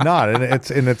 That's not,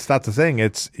 and that's the thing.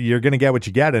 It's you're going to get what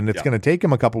you get, and it's going to take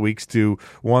him a couple weeks to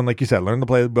like you said, learn the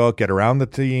playbook, get around the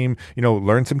team,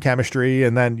 learn some chemistry.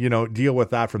 And then, deal with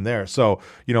that from there. So,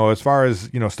 as far as,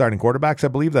 starting quarterbacks, I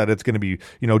believe that it's going to be,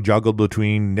 juggled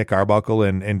between Nick Arbuckle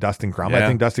and Dustin Crum. I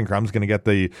think Dustin Crum's going to get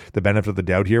the benefit of the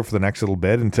doubt here for the next little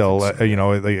bit until, like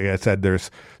I said,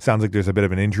 sounds like there's a bit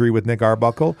of an injury with Nick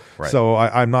Arbuckle. Right. So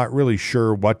I'm not really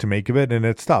sure what to make of it. And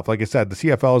it's tough. Like I said, the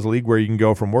CFL is a league where you can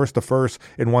go from worst to first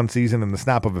in one season in the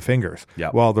snap of a fingers.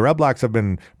 Yep. Well, the REDBLACKS have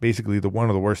been basically one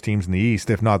of the worst teams in the East,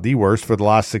 if not the worst, for the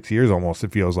last 6 years almost,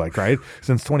 it feels like, right?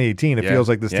 Since 2018, it feels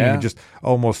like this team just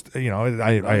almost,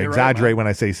 I exaggerate when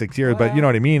I say 6 years, but you know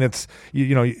what I mean? It's,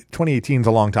 2018 is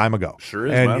a long time ago. Sure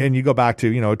is, and you go back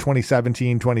to,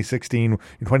 2017,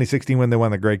 2016 when they won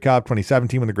the Grey Cup,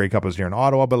 2017 when the Grey Cup was here in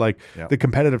Ottawa, but like the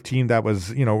competitive team that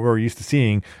was, we're used to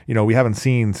seeing, we haven't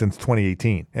seen since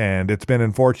 2018. And it's been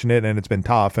unfortunate and it's been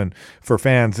tough. And for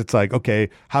fans, it's like, okay,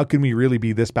 how can we really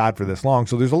be this bad for this long?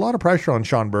 So there's a lot of pressure on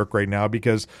Sean Burke right now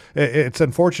because it's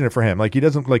unfortunate for him. Like he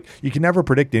doesn't, like, you can never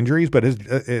predict injuries, but his,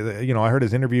 I heard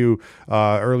his interview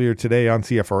earlier today on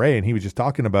CFRA, and he was just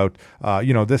talking about,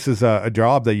 this is a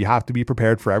job that you have to be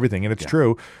prepared for everything. And it's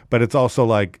true, but it's also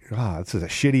like, this is a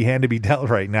shitty hand to be dealt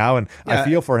right now. And I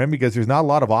feel for him because there's not a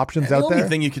lot of options out there. The only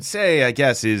thing you could say, I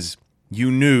guess, is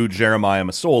you knew Jeremiah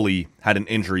Masoli had an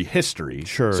injury history.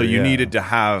 Sure. So you needed to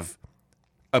have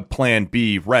a plan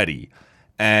B ready.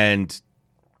 And,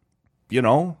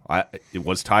 it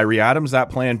was Tyree Adams that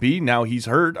plan B. Now he's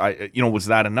hurt. Was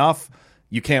that enough?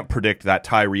 You can't predict that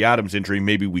Tyree Adams injury.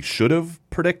 Maybe we should have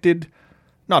predicted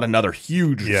not another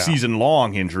huge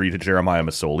season-long injury to Jeremiah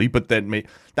Masoli, but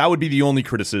that would be the only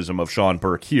criticism of Sean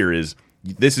Burke here is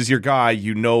this is your guy.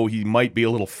 He might be a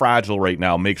little fragile right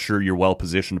now. Make sure you're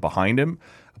well-positioned behind him.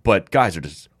 But guys are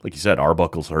just like you said,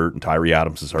 Arbuckle's hurt and Tyree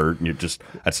Adams is hurt, and you're just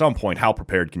at some point, how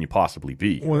prepared can you possibly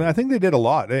be? Well, I think they did a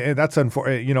lot, and that's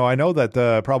unfortunate. I know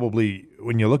that probably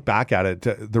when you look back at it,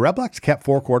 the Red Blacks kept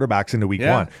 4 quarterbacks into week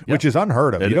 1, which is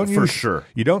unheard of.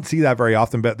 You don't see that very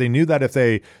often, but they knew that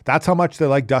that's how much they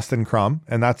like Dustin Crum,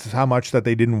 and that's how much that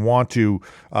they didn't want to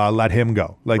let him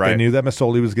go. They knew that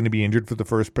Masoli was going to be injured for the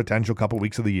first potential couple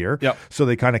weeks of the year. So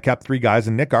they kind of kept 3 guys,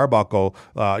 and Nick Arbuckle,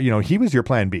 he was your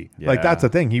plan B. That's the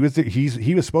thing. He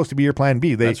was supposed to be your plan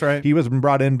B. That's right. He wasn't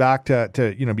brought in back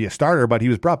to be a starter, but he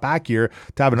was brought back here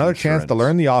to have another chance to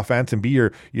learn the offense and be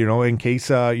your, in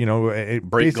case,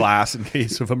 break glass in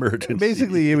case of emergency.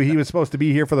 Basically, he was supposed to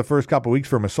be here for the first couple of weeks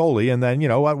for Masoli, and then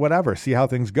whatever, see how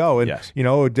things go. And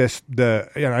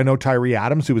I know Tyree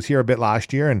Adams, who was here a bit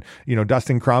last year, and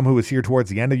Dustin Crum, who was here towards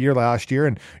the end of the year last year,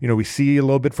 and we see a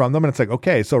little bit from them, and it's like,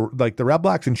 okay, so like the Red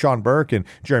Blacks and Sean Burke and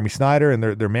Jeremy Snyder and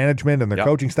their management and their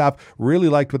coaching staff really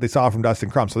liked what they saw from Dustin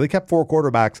Crum, so they kept 4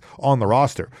 quarterbacks on the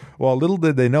roster. Well, little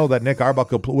did they know that Nick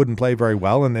Arbuckle wouldn't play very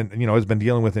well, and has been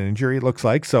dealing with an injury, it looks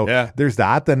like. So there's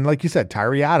that. Then, like you said,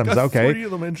 Tyree Adams, okay, 3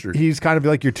 of them injured. He's kind of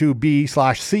like your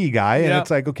 2B/C guy, and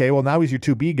it's like, okay, well, now he's your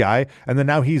 2B guy, and then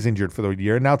now he's injured for the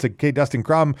year, and now it's like, okay, Dustin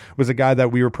Crum was a guy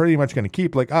that we were pretty much going to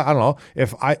keep. Like, I don't know,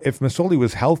 if Masoli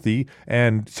was healthy,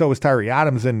 and so was Tyree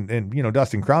Adams and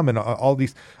Dustin Crum and all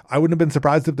these, I wouldn't have been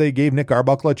surprised if they gave Nick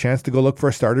Arbuckle a chance to go look for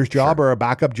a starter's job or a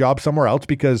backup job somewhere else,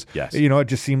 because it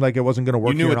just seemed like it wasn't going to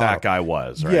work. You knew what that guy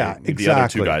was, right? Yeah, exactly. The other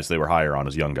 2 guys they were higher on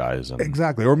as young guys,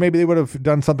 exactly. Or maybe they would have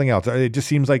done something else. It just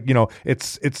seems like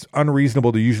it's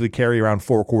unreasonable to usually carry around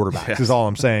 4 quarterbacks. Is all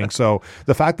I'm saying. So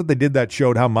the fact that they did that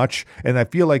showed how much, and I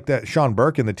feel like that Sean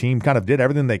Burke and the team kind of did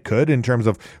everything they could in terms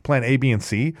of plan A, B, and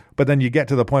C. But then you get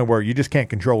to the point where you just can't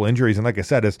control injuries, and like I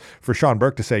said, is for Sean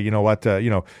Burke to say, you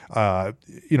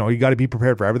got to be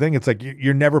prepared for everything. It's like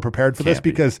you're never prepared for this,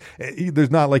 because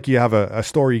there's not like you have a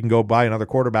store you can go buy another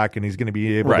quarterback and he's going to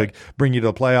be able to bring you to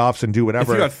the playoffs and do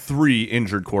whatever. If you got 3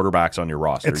 injured quarterbacks on your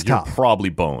roster, it's you're tough. Probably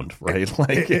boned, right?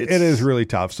 It is really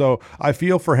tough. So I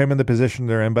feel for him in the position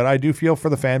they're in, but I do feel for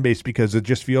the fan base, because it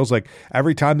just feels like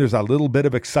every time there's a little bit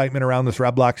of excitement around this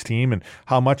Red Blacks team and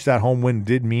how much that home win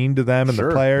did mean to them and the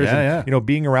players,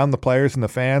 being around the players and the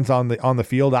fans on the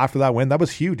field after that win, that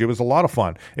was huge. It was a lot of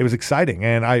fun. It was exciting,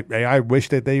 and I wish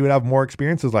that they would have more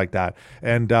experiences like that.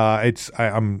 And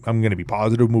I'm going to be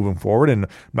positive moving forward, and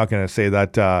I'm not going to say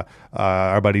that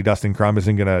our buddy Dustin Crum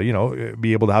isn't going to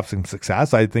be able to have some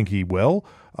success. I think he will.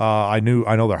 I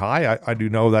know they're high. I do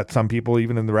know that some people,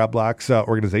 even in the Red Blacks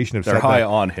organization, have said they're high that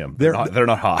on him. They're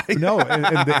not high. No,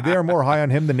 and they are more high on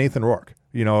him than Nathan Rourke.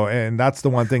 And that's the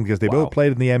one thing, because they both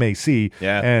played in the MAC,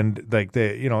 and like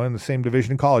they, in the same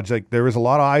division in college. Like there was a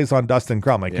lot of eyes on Dustin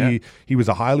Crum. Like he was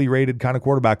a highly rated kind of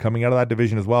quarterback coming out of that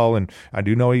division as well. And I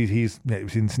do know he's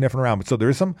sniffing around. But so there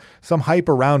is some hype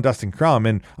around Dustin Crum,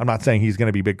 and I'm not saying he's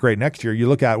going to be great next year. You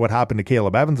look at what happened to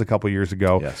Caleb Evans a couple of years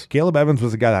ago. Yes. Caleb Evans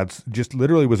was a guy that just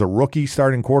literally was a rookie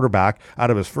starting quarterback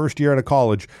out of his first year out of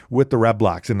college with the Red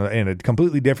Blacks in a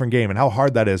completely different game, and how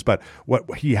hard that is. But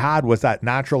what he had was that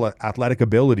natural athletic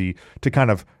ability to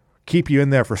kind of keep you in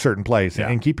there for certain plays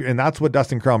and keep you, and that's what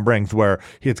Dustin Crum brings, where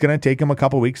it's going to take him a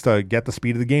couple weeks to get the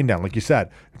speed of the game down. Like you said,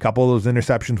 a couple of those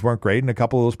interceptions weren't great, and a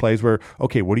couple of those plays were,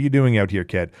 okay, what are you doing out here,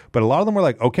 kid? But a lot of them were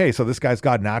like, okay, so this guy's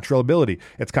got natural ability.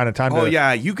 It's kind of time to... Oh,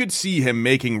 yeah, you could see him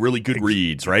making really good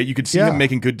reads, right? You could see him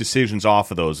making good decisions off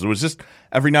of those. It was just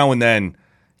every now and then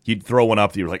you'd throw one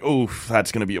up that you were like, oh,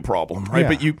 that's going to be a problem,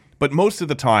 right? Yeah. But most of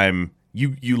the time...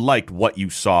 You liked what you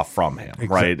saw from him,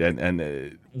 right?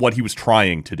 And what he was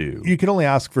trying to do. You can only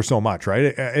ask for so much, right?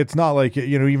 It's not like,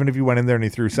 even if you went in there and he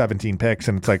threw 17 picks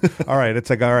and it's like, all right,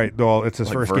 well, it's his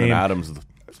like first Vernon game. Adams,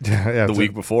 the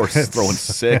week before, throwing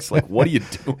 6. Like, what are you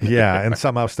doing? Yeah, and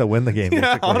somehow still win the game.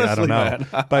 Honestly, I don't know.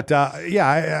 Man. But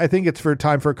I think it's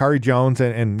time for Khari Jones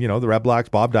and the Red Blacks,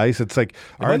 Bob Dice. It's like,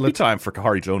 all right, let's time for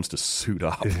Khari Jones to suit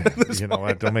up. You know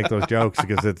what? Don't make those jokes,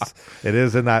 because it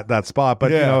is in that spot.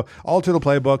 But alter the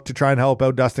playbook to try and help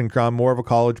out Dustin Crum, more of a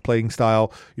college playing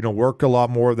style. Work a lot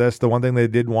more of this. The one thing they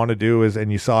did want to do is,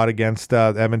 and you saw it against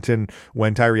Edmonton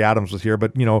when Tyree Adams was here,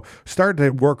 but start to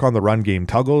work on the run game.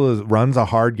 Tuggle runs a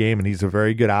hard game, and he's a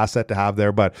very good asset to have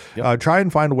there. But try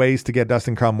and find ways to get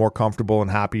Dustin Crum more comfortable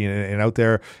and happy and out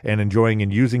there and enjoying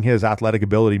and using his athletic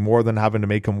ability more than having to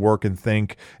make him work and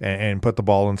think and put the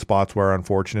ball in spots where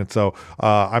unfortunate. So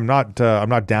I'm not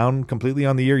down completely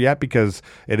on the year yet, because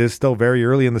it is still very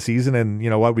early in the season, and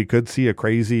we could see a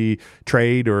crazy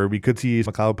trade, or we could see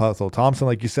McLeod Thompson,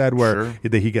 like you said, where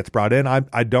he gets brought in.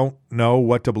 I don't know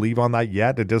what to believe on that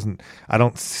yet. I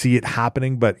don't see it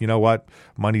happening, but you know what?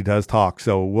 Money does talk.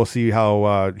 So we'll see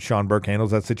how Sean Burke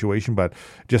handles that situation, but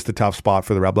just a tough spot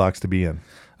for the Red Blacks to be in.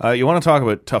 You want to talk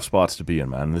about tough spots to be in,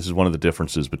 man. This is one of the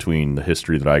differences between the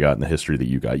history that I got and the history that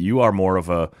you got. You are more of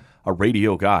a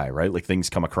radio guy, right? Like things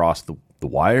come across the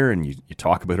wire and you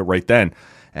talk about it right then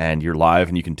and you're live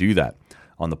and you can do that.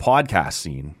 On the podcast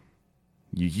scene,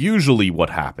 usually what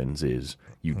happens is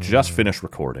you just finish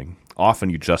recording.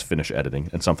 Often you just finish editing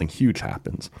and something huge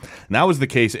happens. And that was the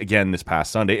case again this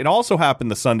past Sunday. It also happened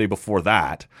the Sunday before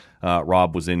that.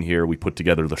 Rob was in here. We put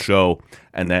together the show.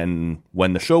 And then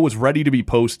when the show was ready to be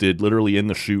posted, literally in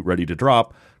the chute, ready to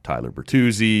drop, Tyler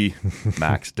Bertuzzi,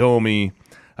 Max Domi.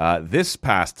 This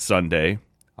past Sunday,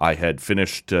 I had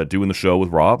finished doing the show with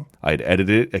Rob. I had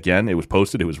edited it again. It was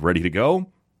posted. It was ready to go.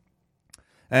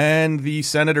 And the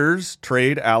Senators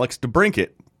trade Alex DeBrincat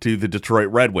to the Detroit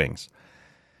Red Wings.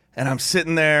 And I'm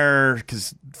sitting there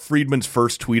because Friedman's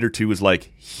first tweet or two was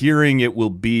like, hearing it will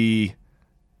be,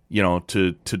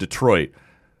 to Detroit,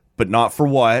 but not for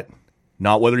what,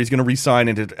 not whether he's going to re-sign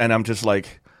it. And I'm just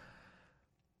like,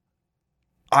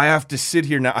 I have to sit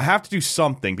here now. I have to do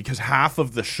something because half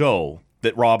of the show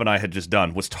that Rob and I had just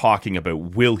done was talking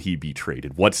about, will he be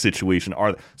traded? What situation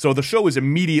are they? So the show is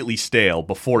immediately stale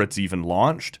before it's even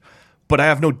launched. But I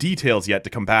have no details yet to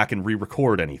come back and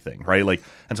re-record anything, right?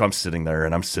 And so I'm sitting there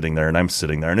and I'm sitting there and I'm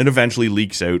sitting there, and it eventually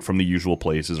leaks out from the usual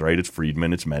places, right? It's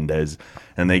Friedman, it's Mendez,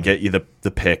 and they get you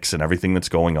the picks and everything that's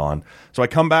going on. So I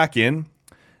come back in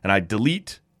and I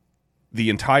delete the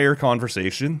entire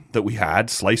conversation that we had,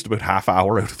 sliced about half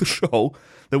hour out of the show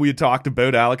that we had talked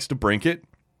about Alex DeBrincat,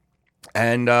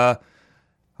 and I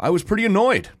was pretty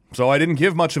annoyed. So I didn't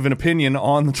give much of an opinion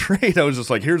on the trade. I was just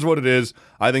like, here's what it is.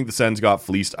 I think the Sens got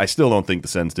fleeced. I still don't think the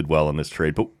Sens did well in this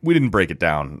trade, but we didn't break it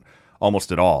down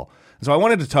almost at all. So I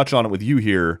wanted to touch on it with you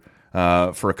here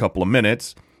for a couple of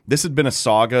minutes. This had been a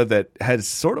saga that has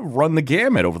sort of run the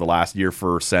gamut over the last year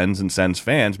for Sens and Sens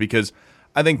fans, because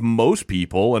I think most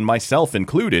people, and myself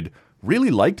included,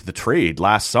 really liked the trade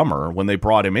last summer when they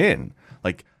brought him in.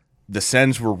 Like, the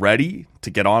Sens were ready to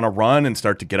get on a run and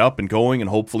start to get up and going and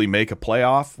hopefully make a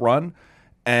playoff run.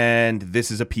 And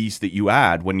this is a piece that you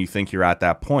add when you think you're at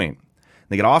that point.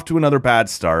 They get off to another bad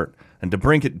start, and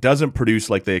DeBrincat doesn't produce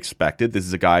like they expected. This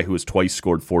is a guy who has twice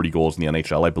scored 40 goals in the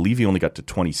NHL. I believe he only got to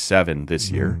 27 this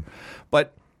year.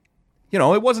 But,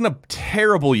 it wasn't a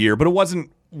terrible year, but it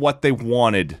wasn't what they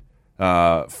wanted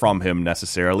from him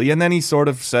necessarily. And then he sort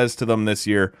of says to them this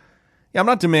year, yeah, I'm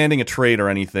not demanding a trade or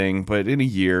anything, but in a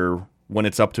year when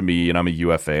it's up to me and I'm a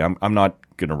UFA, I'm not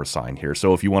going to resign here.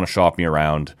 So if you want to shop me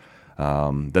around,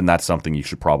 then that's something you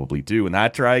should probably do. And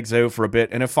that drags out for a bit,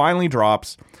 and it finally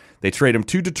drops. They trade him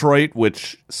to Detroit,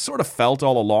 which sort of felt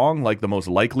all along like the most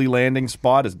likely landing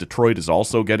spot, as Detroit is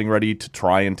also getting ready to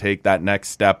try and take that next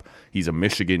step. He's a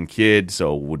Michigan kid,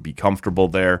 so would be comfortable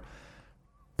there.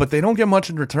 But they don't get much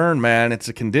in return, man. It's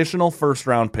a conditional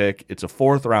first-round pick. It's a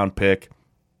fourth-round pick.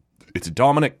 It's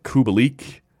Dominic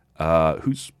Kubalik,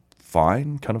 who's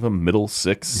fine, kind of a middle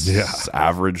six,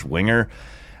 average winger.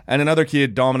 And another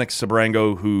kid, Dominic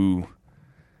Sabrango, who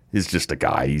is just a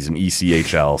guy. He's an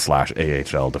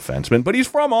ECHL/AHL defenseman, but he's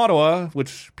from Ottawa,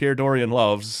 which Pierre Dorian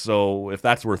loves. So if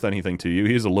that's worth anything to you,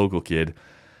 he's a local kid.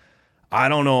 I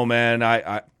don't know, man.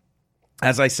 I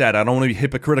as I said, I don't want to be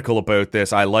hypocritical about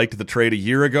this. I liked the trade a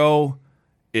year ago.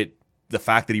 The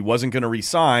fact that he wasn't going to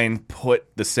re-sign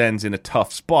put the Sens in a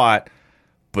tough spot,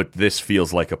 but this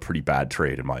feels like a pretty bad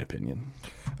trade in my opinion.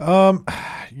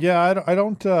 Yeah, I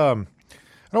don't want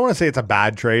to say it's a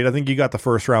bad trade. I think you got the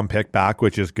first round pick back,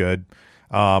 which is good.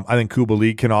 I think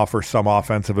Kubalik can offer some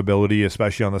offensive ability,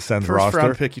 especially on the Sens roster. First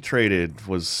round pick you traded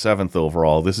was 7th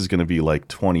overall. This is going to be like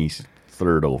 23rd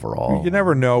overall. You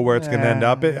never know where it's going to end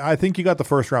up. I think you got the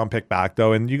first round pick back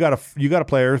though, and you got a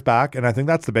players back, and I think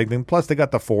that's the big thing. Plus, they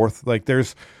got the fourth. Like,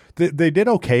 they did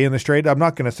okay in this trade. I'm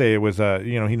not going to say it was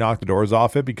he knocked the doors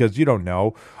off it, because you don't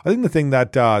know. I think the thing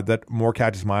that more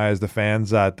catches my eye is the fans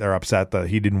that are upset that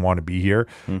he didn't want to be here.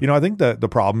 I think the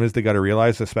problem is they got to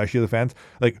realize, especially the fans,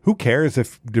 like, who cares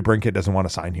if DeBrincat doesn't want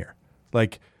to sign here?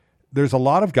 Like, there's a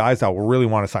lot of guys that will really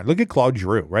want to sign. Look at Claude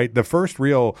Giroux, right? The first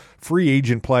real free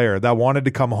agent player that wanted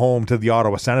to come home to the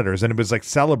Ottawa Senators, and it was like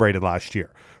celebrated last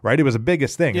year, right? It was the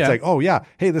biggest thing. Yeah. It's like, oh yeah,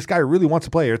 hey, this guy really wants to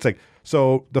play here. It's like,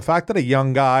 so the fact that a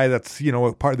young guy that's,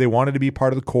 they wanted to be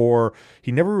part of the core,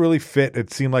 he never really fit,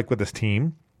 it seemed like, with this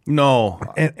team. No.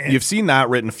 And you've seen that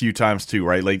written a few times too,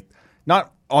 right? Like,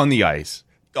 not on the ice,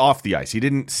 off the ice. He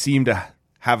didn't seem to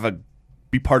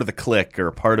be part of the clique or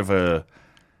part of a,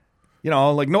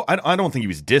 no, I don't think he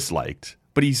was disliked,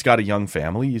 but he's got a young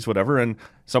family, he's whatever. And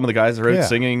some of the guys are out Yeah.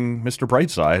 singing Mr.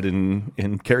 Brightside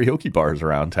in karaoke bars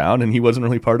around town, and he wasn't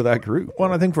really part of that group. Well,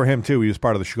 and I think for him too, he was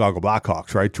part of the Chicago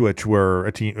Blackhawks, right? To which were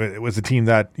a team. It was a team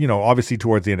that, you know, obviously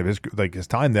towards the end of his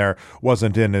time there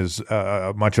wasn't in as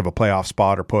much of a playoff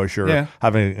spot or push or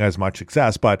having as much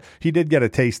success, but he did get a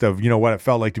taste of, you know, what it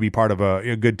felt like to be part of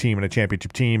a good team and a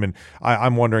championship team. And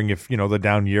I'm wondering if, you know, the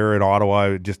down year at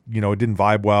Ottawa, it just, you know, it didn't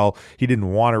vibe well. He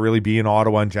didn't want to really be in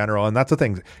Ottawa in general, and that's the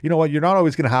thing. You know what? You're not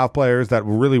always going to have players that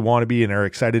really want to be and are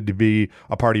excited to be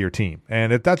a part of your team,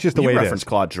 and that's just the way it is. You referenced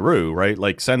Claude Giroux, right?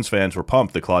 Like, Sens fans were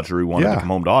pumped that Claude Giroux wanted to come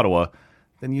home to Ottawa.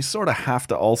 Then you sort of have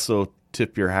to also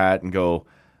tip your hat and go,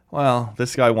 well,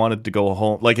 this guy wanted to go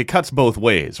home. Like, it cuts both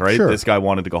ways, right? Sure. This guy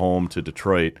wanted to go home to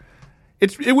Detroit.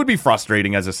 It would be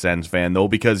frustrating as a Sens fan, though,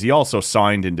 because he also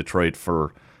signed in Detroit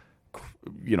for,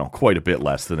 you know, quite a bit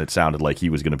less than it sounded like he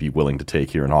was going to be willing to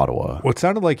take here in Ottawa. Well, it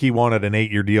sounded like he wanted an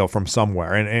 8-year deal from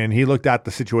somewhere, and he looked at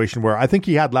the situation where I think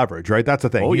he had leverage, right? That's the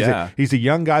thing. Oh, He's a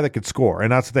young guy that could score,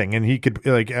 and that's the thing. And he could,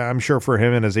 like, I'm sure for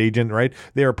him and his agent, right,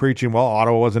 they were preaching, well,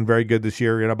 Ottawa wasn't very good this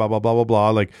year, you know, blah, blah, blah, blah, blah.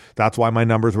 Like, that's why my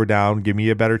numbers were down. Give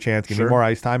me a better chance. Give me more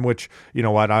ice time, which, you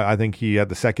know what, I think he had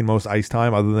the second most ice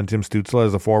time other than Tim Stützle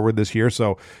as a forward this year.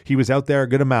 So he was out there a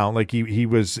good amount. Like, he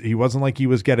wasn't like he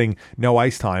was getting no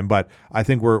ice time, but I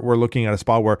think we're looking at a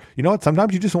spot where, you know what,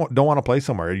 sometimes you just don't want to play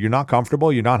somewhere. You're not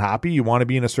comfortable. You're not happy. You want to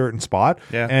be in a certain spot.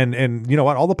 Yeah. And you know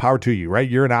what, all the power to you, right?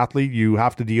 You're an athlete. You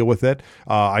have to deal with it.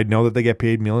 I know that they get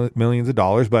paid millions of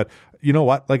dollars, but you know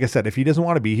what? Like I said, if he doesn't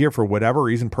want to be here for whatever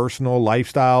reason, personal,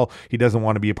 lifestyle, he doesn't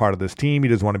want to be a part of this team, he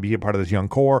doesn't want to be a part of this young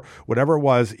core, whatever it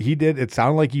was, it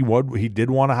sounded like he did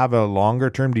want to have a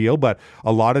longer term deal, but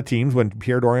a lot of teams, when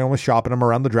Pierre Dorion was shopping him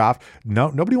around the draft,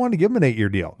 nobody wanted to give him an 8-year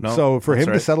deal. No, so for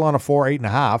him to settle on a 4,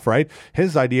 8.5, right?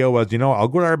 His idea was, you know, I'll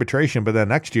go to arbitration, but then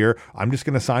next year I'm just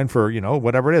going to sign for, you know,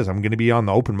 whatever it is. I'm going to be on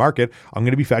the open market. I'm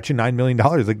going to be fetching $9 million.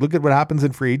 Like, look at what happens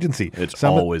in free agency. It's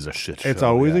always a shit show. It's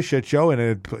always a shit show,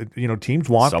 and you know, teams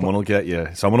want someone will get you.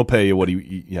 Someone will pay you what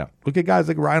Look at guys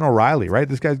like Ryan O'Reilly, right?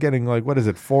 This guy's getting, like, what is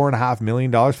it, $4.5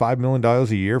 million, $5 million a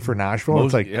year for Nashville.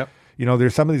 It's like, you know,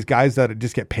 there's some of these guys that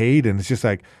just get paid, and it's just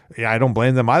like, I don't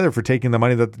blame them either for taking the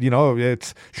money that, you know,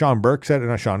 it's Sean Burke said,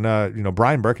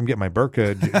 Brian Burke. I'm getting my Burke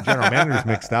general managers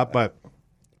mixed up, but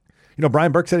you know,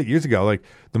 Brian Burke said it years ago, like,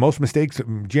 the most mistakes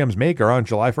GMs make are on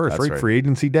July 1st, right? Free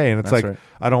agency day. And it's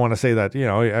I don't want to say that, you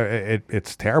know,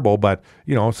 it's terrible, but,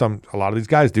 you know, a lot of these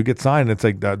guys do get signed. It's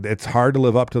like, it's hard to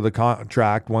live up to the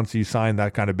contract once you sign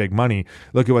that kind of big money.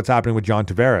 Look at what's happening with John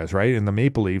Tavares, right? In the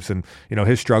Maple Leafs, and, you know,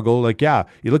 his struggle. Like, yeah,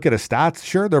 you look at his stats,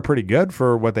 sure, they're pretty good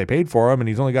for what they paid for him, and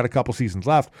he's only got a couple seasons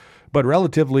left. But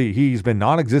relatively, he's been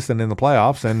non-existent in the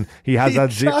playoffs, and he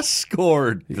just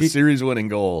scored the series-winning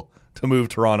goal to move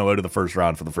Toronto out of the first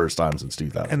round for the first time since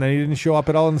 2000. And then he didn't show up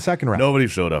at all in the second round. Nobody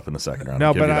showed up in the second round.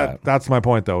 No, but that's my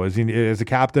point, though. Is he, as a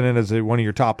captain and as one of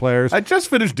your top players. I just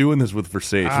finished doing this with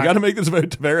Versace. You got to make this about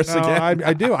Tavares again.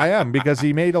 I do. I am, because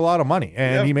he made a lot of money,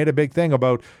 and he made a big thing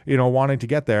about, you know, wanting to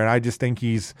get there. And I just think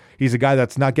he's a guy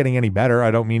that's not getting any better. I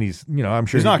don't mean he's, you know, I'm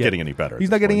sure he's not getting any better. He's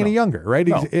not getting any younger, right?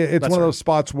 No, it's one of those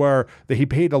spots where he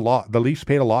paid a lot. The Leafs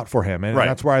paid a lot for him, and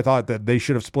that's where I thought that they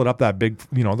should have split up that big,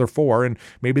 you know, they're 4, and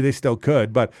maybe they still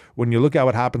could, but when you look at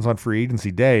what happens on free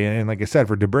agency day, and like I said,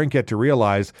 for DeBrincat to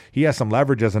realize he has some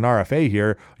leverage as an RFA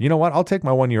here, you know what? I'll take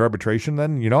my 1-year arbitration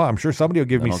then. You know, I'm sure somebody will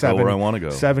give me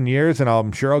 7 years, and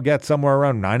I'm sure I'll get somewhere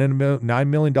around $9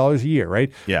 million a year,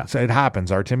 right? Yeah. So it happens.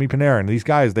 Artemi Panarin, these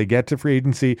guys, they get to free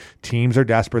agency. Teams are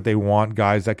desperate. They want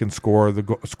guys that can score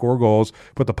goals,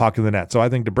 put the puck in the net. So I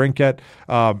think DeBrincat,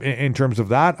 in terms of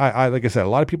that, I like I said, a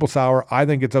lot of people sour. I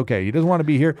think it's okay. He doesn't want to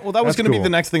be here. Well, that was going to be the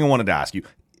next thing I wanted to ask you.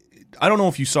 I don't know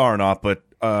if you saw or not, but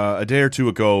a day or two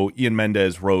ago, Ian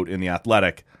Mendez wrote in The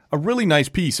Athletic a really nice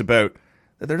piece about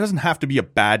that there doesn't have to be a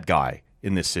bad guy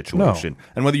in this situation,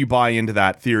 and whether you buy into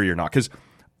that theory or not. Because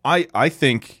I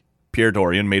think Pierre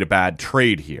Dorion made a bad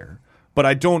trade here, but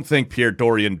I don't think Pierre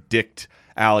Dorion dicked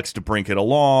Alex DeBrincat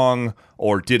along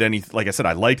or did anything. Like I said,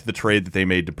 I liked the trade that they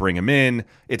made to bring him in.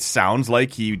 It sounds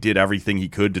like he did everything he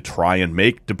could to try and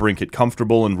make DeBrincat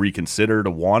comfortable and reconsider to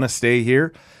want to stay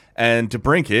here. And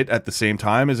DeBrincat, at the same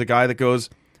time, is a guy that goes,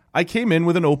 I came in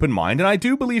with an open mind, and I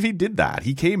do believe he did that.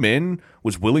 He came in,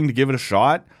 was willing to give it a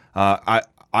shot. I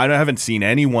haven't seen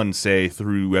anyone say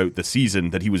throughout the season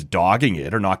that he was dogging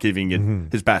it or not giving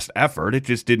it his best effort. It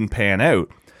just didn't pan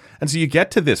out. And so you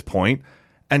get to this point,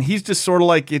 and he's just sort of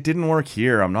like, it didn't work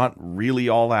here. I'm not really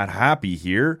all that happy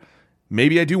here.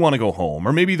 Maybe I do want to go home.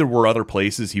 Or maybe there were other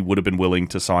places he would have been willing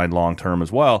to sign long-term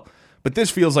as well. But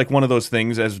this feels like one of those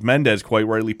things, as Mendez quite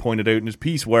rightly pointed out in his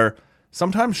piece, where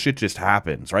sometimes shit just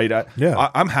happens, right? Yeah.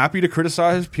 I'm happy to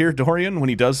criticize Pierre Dorion when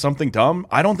he does something dumb.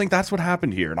 I don't think that's what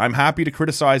happened here. And I'm happy to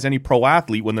criticize any pro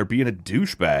athlete when they're being a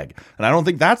douchebag. And I don't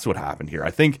think that's what happened here.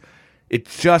 I think it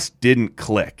just didn't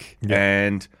click. Yeah.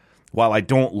 And while I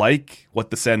don't like what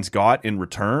the Sens got in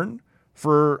return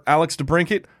for Alex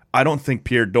DeBrincat, I don't think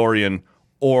Pierre Dorion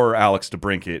or Alex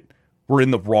DeBrincat we're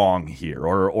in the wrong here,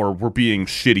 or we're being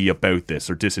shitty about this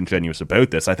or disingenuous about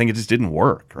this. I think it just didn't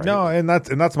work. Right? No, and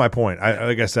that's my point.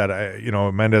 Like I said,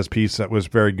 Mendez piece that was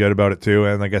very good about it too.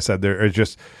 And like I said, there is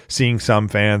just seeing some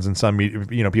fans and some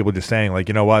people just saying like,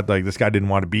 you know what, like this guy didn't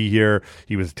want to be here.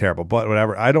 He was terrible, but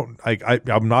whatever. I'm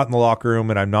not in the locker room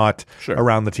and I'm not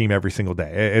around the team every single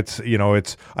day. It's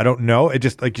I don't know. It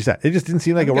just like you said, it just didn't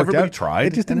seem like it worked everybody out. Tried.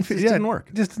 It just didn't. It didn't work.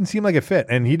 It just didn't seem like it fit,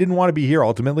 and he didn't want to be here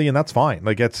ultimately, and that's fine.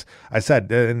 Like I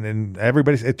said, and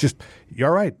everybody's, it's just, you're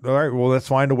all right, well, let's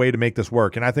find a way to make this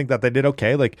work. And I think that they did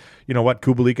okay. Like, you know what,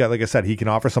 Kubalik, like I said, he can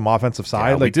offer some offensive side.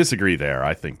 Yeah, like, we disagree there.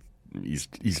 I think he's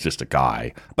just a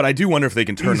guy. But I do wonder if they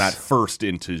can turn that first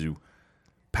into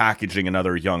packaging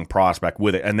another young prospect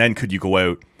with it. And then could you go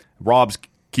out, Rob's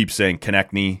keeps saying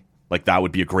Konechny, like that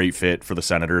would be a great fit for the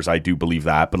Senators. I do believe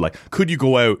that. But like, could you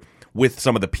go out with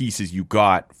some of the pieces you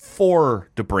got for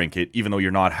DeBrincat, even though you're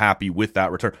not happy with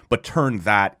that return, but turn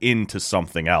that into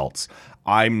something else?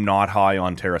 I'm not high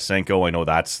on Tarasenko. I know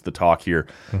that's the talk here.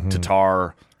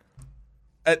 Tatar.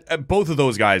 At both of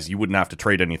those guys, you wouldn't have to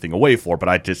trade anything away for, but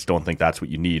I just don't think that's what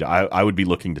you need. I would be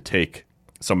looking to take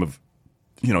some of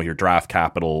your draft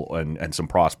capital and some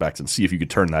prospects and see if you could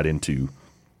turn that into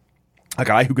a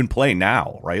guy who can play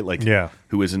now, right? Like,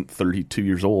 who isn't 32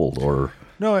 years old or...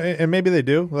 No, and maybe they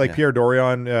do. Like Pierre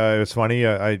Dorion, it was funny.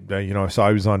 I saw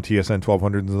he was on TSN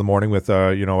 1200 in the morning with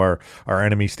our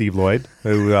enemy Steve Lloyd,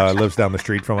 who lives down the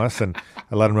street from us, and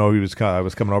I let him know I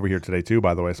was coming over here today too.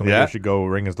 By the way, so maybe I should go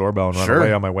ring his doorbell and run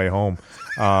away on my way home.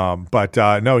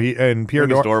 No, he and Pierre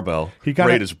ring his doorbell, he kind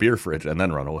of raid his beer fridge, and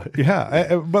then run away.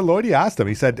 Yeah, but Lloyd, he asked him.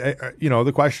 He said,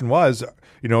 the question was,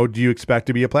 do you expect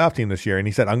to be a playoff team this year? And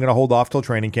he said, I'm going to hold off till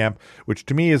training camp, which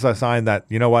to me is a sign that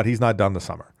he's not done the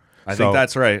summer. I think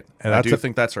that's right. And I do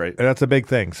think that's right. And that's a big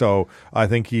thing. So I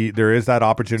think there is that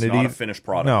opportunity. It's not a finished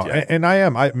product yet. And I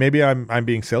am. Maybe I'm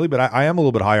being silly, but I am a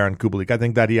little bit higher on Kubalik. I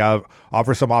think that he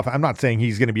offers some off. I'm not saying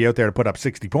he's going to be out there to put up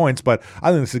 60 points, but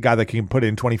I think this is a guy that can put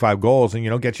in 25 goals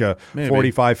and get you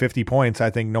 45, 50 points.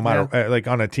 I think no matter like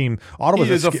on a team, Ottawa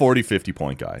is a 40, 50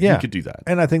 point guy. Yeah. He could do that.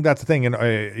 And I think that's the thing.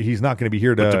 And he's not going to be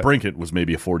here to. But DeBrincat was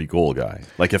maybe a 40 goal guy.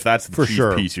 Like if that's the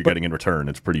chief piece you're getting in return,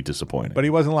 it's pretty disappointing. But he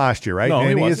wasn't last year, right? No,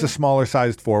 and he is a smaller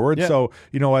sized forward. Yeah. So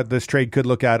you know what, this trade could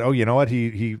look at. Oh, you know what,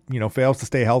 he fails to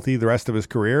stay healthy the rest of his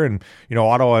career, and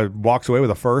Ottawa walks away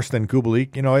with a first, and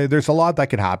Kubalik. There's a lot that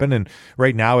could happen, and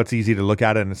right now it's easy to look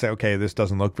at it and say, okay, this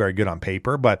doesn't look very good on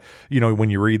paper. But when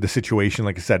you read the situation,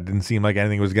 like I said, it didn't seem like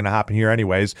anything was going to happen here,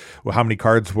 anyways. Well, how many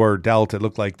cards were dealt? It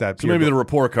looked like that. So maybe the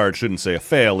report card shouldn't say a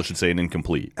fail; it should say an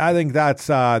incomplete. I think that's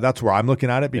where I'm looking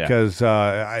at it because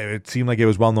it seemed like it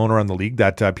was well known around the league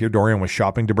that Pierre Dorion was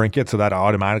shopping DeBrincat, so that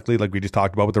automatically, like we just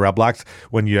talked about with the REDBLACKS,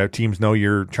 when you have teams know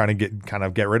you're trying to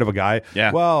get rid of a guy,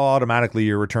 well, automatically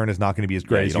your return is not going to be as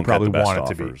great as you probably want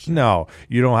it to be. No,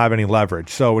 you don't have any leverage.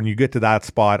 So when you get to that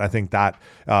spot, I think that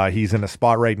he's in a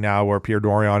spot right now where Pierre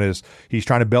Dorion he's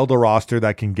trying to build a roster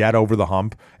that can get over the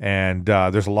hump, and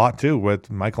there's a lot too with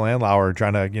Michael Andlauer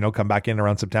trying to come back in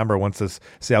around September once this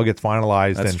sale gets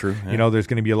finalized. That's and, true. Yeah. There's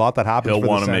going to be a lot that happens. He'll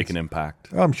want to Sens. make an impact.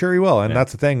 I'm sure he will, and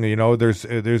that's the thing. There's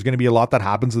going to be a lot that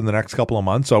happens in the next couple of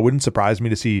months. So it wouldn't surprise me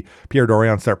to see Pierre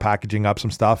Dorion start packaging up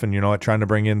some stuff and trying to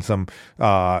bring in some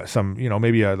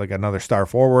maybe like another star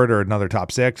forward or another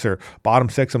top six or bottom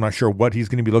six. I'm not sure what he's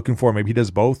going to be looking for. Maybe he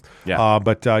does both.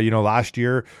 But last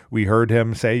year we heard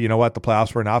him say, the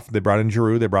playoffs were enough. They brought in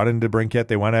Giroux, they brought in DeBrincat,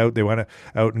 they went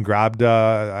out and grabbed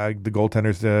the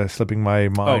goaltenders, slipping my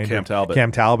mind. Cam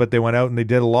Talbot. They went out and they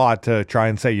did a lot to try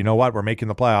and say, we're making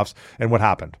the playoffs. And what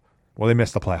happened? Well, they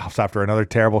missed the playoffs after another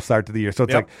terrible start to the year. So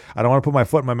it's like, I don't want to put my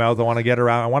foot in my mouth. I want to get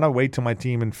around. I want to wait till my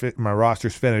team and my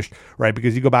roster's finished, right?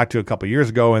 Because you go back to a couple of years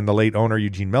ago and the late owner,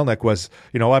 Eugene Melnick, was,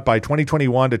 by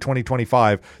 2021 to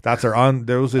 2025,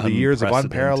 those are the years of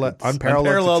unparalleled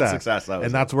success.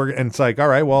 And that's where, and it's like, all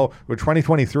right, well, we're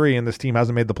 2023 and this team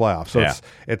hasn't made the playoffs. So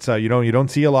it's you don't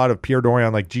see a lot of Pierre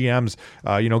Dorion like GMs,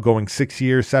 going 6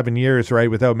 years, 7 years, right,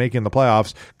 without making the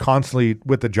playoffs constantly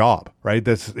with the job. right?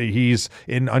 He's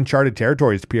in uncharted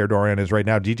territories. Pierre Dorion is right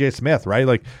now. DJ Smith, right?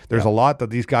 Like there's a lot that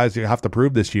these guys have to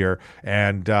prove this year,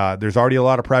 and there's already a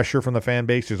lot of pressure from the fan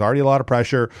base. There's already a lot of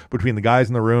pressure between the guys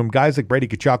in the room. Guys like Brady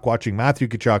Tkachuk watching Matthew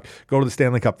Tkachuk go to the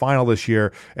Stanley Cup final this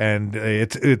year, and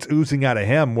it's oozing out of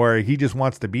him where he just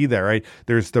wants to be there, right?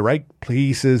 There's the right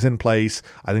pieces in place.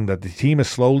 I think that the team is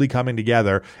slowly coming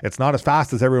together. It's not as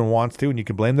fast as everyone wants to, and you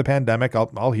can blame the pandemic.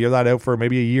 I'll hear that out for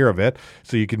maybe a year of it,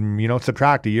 so you can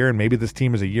subtract a year, and maybe this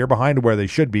team is a year behind where they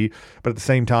should be. But at the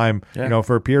same time,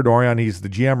 for Pierre Dorion, he's the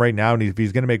GM right now, and if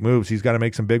he's going to make moves, he's got to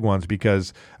make some big ones,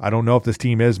 because I don't know if this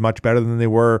team is much better than they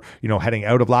were, heading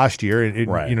out of last year.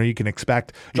 You can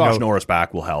expect Josh Norris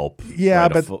back will help. Yeah,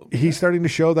 but he's starting to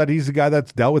show that he's a guy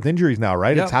that's dealt with injuries now,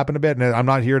 right? It's happened a bit, and I'm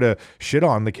not here to shit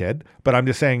on the kid, but I'm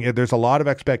just saying there's a lot of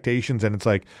expectations, and it's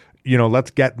like, let's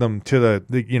get them to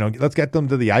let's get them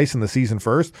to the ice in the season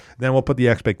first. Then we'll put the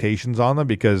expectations on them,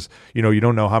 because you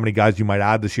don't know how many guys you might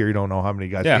add this year. You don't know how many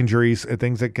guys injuries,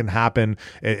 things that can happen.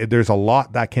 There's a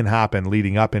lot that can happen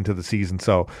leading up into the season.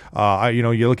 So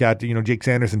you look at Jake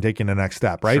Sanderson taking the next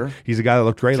step, right? Sure. He's a guy that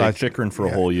looked great last year. Chychrun for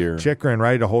a whole year. Chychrun,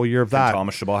 right? A whole year of that.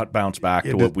 Thomas Chabot bounce back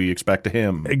to what we expect of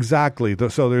him. Exactly.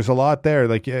 So there's a lot there,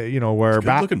 like where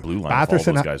good looking blue line. Batherson,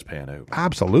 all those guys pan out.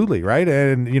 Absolutely, right?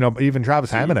 And even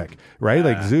Travis Hamonic, right?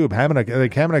 Like Zub, Hamonic.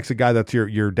 Like Hamonic's a guy that's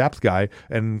your depth guy,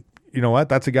 and you know what?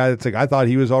 That's a guy that's like, I thought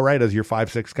he was all right as your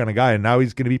 5'6" kind of guy, and now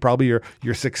he's going to be probably your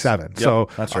 6'7". Yep, so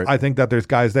that's right. I think that there's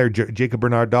guys there, Jacob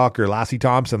Bernard-Docker, Lassie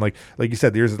Thompson, like you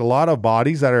said, there's a lot of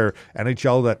bodies that are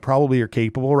NHL that probably are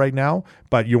capable right now,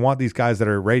 but you want these guys that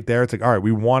are right there. It's like, all right,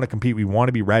 we want to compete, we want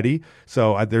to be ready.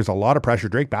 So there's a lot of pressure.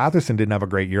 Drake Batherson didn't have a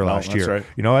great year last year. Right.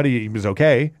 You know what? He was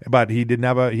okay, but he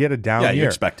had a down year. You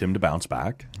expect him to bounce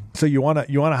back. So you want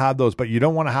to have those, but you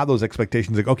don't want to have those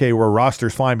expectations like, okay, we're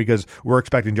roster's fine because we're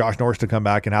expecting Josh Norris to come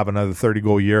back and have another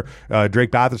 30-goal year.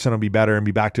 Drake Batherson will be better and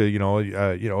be back to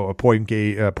a point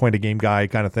a game guy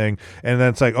kind of thing. And then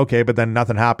it's like, okay, but then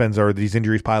nothing happens or these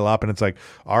injuries pile up, and it's like,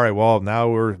 all right, well, now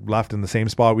we're left in the same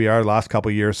spot we are the last couple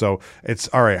of years. So it's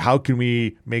all right. How can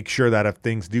we make sure that if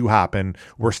things do happen,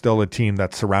 we're still a team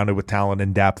that's surrounded with talent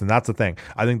and depth? And that's the thing.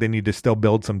 I think they need to still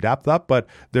build some depth up, but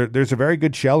there's a very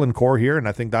good shell and core here, and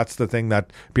I think that's the thing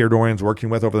that Pierre Dorion's working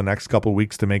with over the next couple of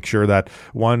weeks to make sure that,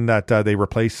 one, that they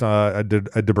replace a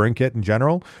DeBrincat in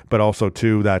general, but also,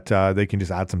 two, that they can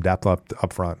just add some depth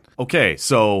up front. Okay,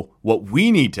 so what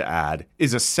we need to add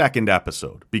is a second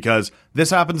episode, because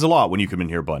this happens a lot when you come in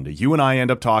here, Bunda. You and I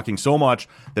end up talking so much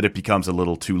that it becomes a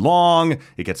little too long.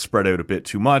 It gets spread out a bit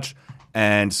too much.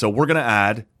 And so we're going to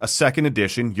add a second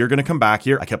edition. You're going to come back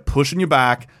here. I kept pushing you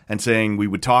back and saying we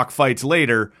would talk fights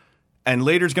later. And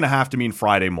later's going to have to mean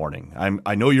Friday morning.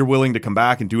 I know you're willing to come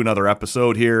back and do another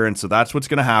episode here, and so that's what's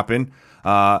going to happen.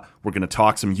 We're going to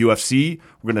talk some UFC.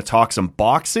 We're going to talk some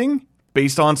boxing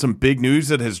based on some big news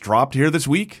that has dropped here this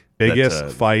week. Biggest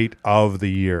fight of the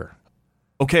year.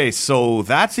 Okay, so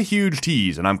that's a huge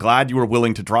tease, and I'm glad you were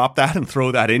willing to drop that and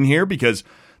throw that in here, because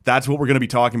that's what we're going to be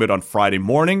talking about on Friday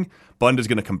morning. Bunda's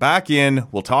going to come back in.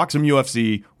 We'll talk some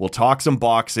UFC. We'll talk some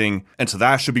boxing. And so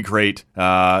that should be great.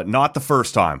 Not the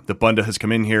first time that Bunda has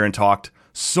come in here and talked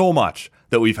so much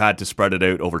that we've had to spread it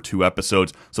out over 2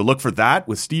 episodes. So look for that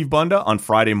with Steve Bunda on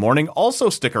Friday morning.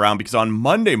 Also stick around, because on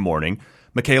Monday morning,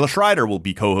 Michaela Schreider will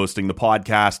be co-hosting the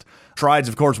podcast. Schreider's,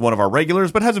 of course, one of our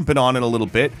regulars, but hasn't been on in a little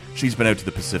bit. She's been out to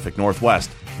the Pacific Northwest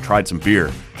and tried some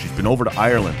beer. She's been over to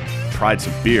Ireland, tried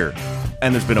some beer.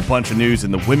 And there's been a bunch of news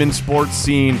in the women's sports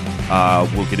scene.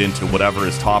 We'll get into whatever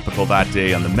is topical that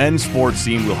day. On the men's sports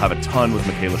scene, we'll have a ton with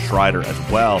Michaela Schreider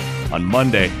as well on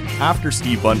Monday, after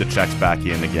Steve Bunda checks back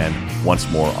in again once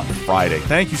more on Friday.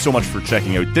 Thank you so much for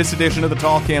checking out this edition of the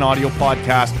Tall Can Audio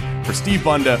Podcast. For Steve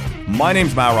Bunda, my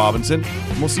name's Matt Robinson,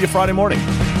 and we'll see you Friday morning.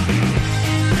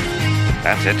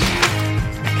 That's it.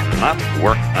 I cannot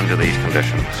work under these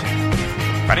conditions.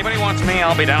 If anybody wants me,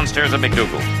 I'll be downstairs at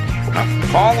McDougal's.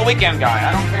 Call the weekend guy.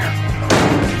 I don't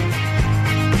care.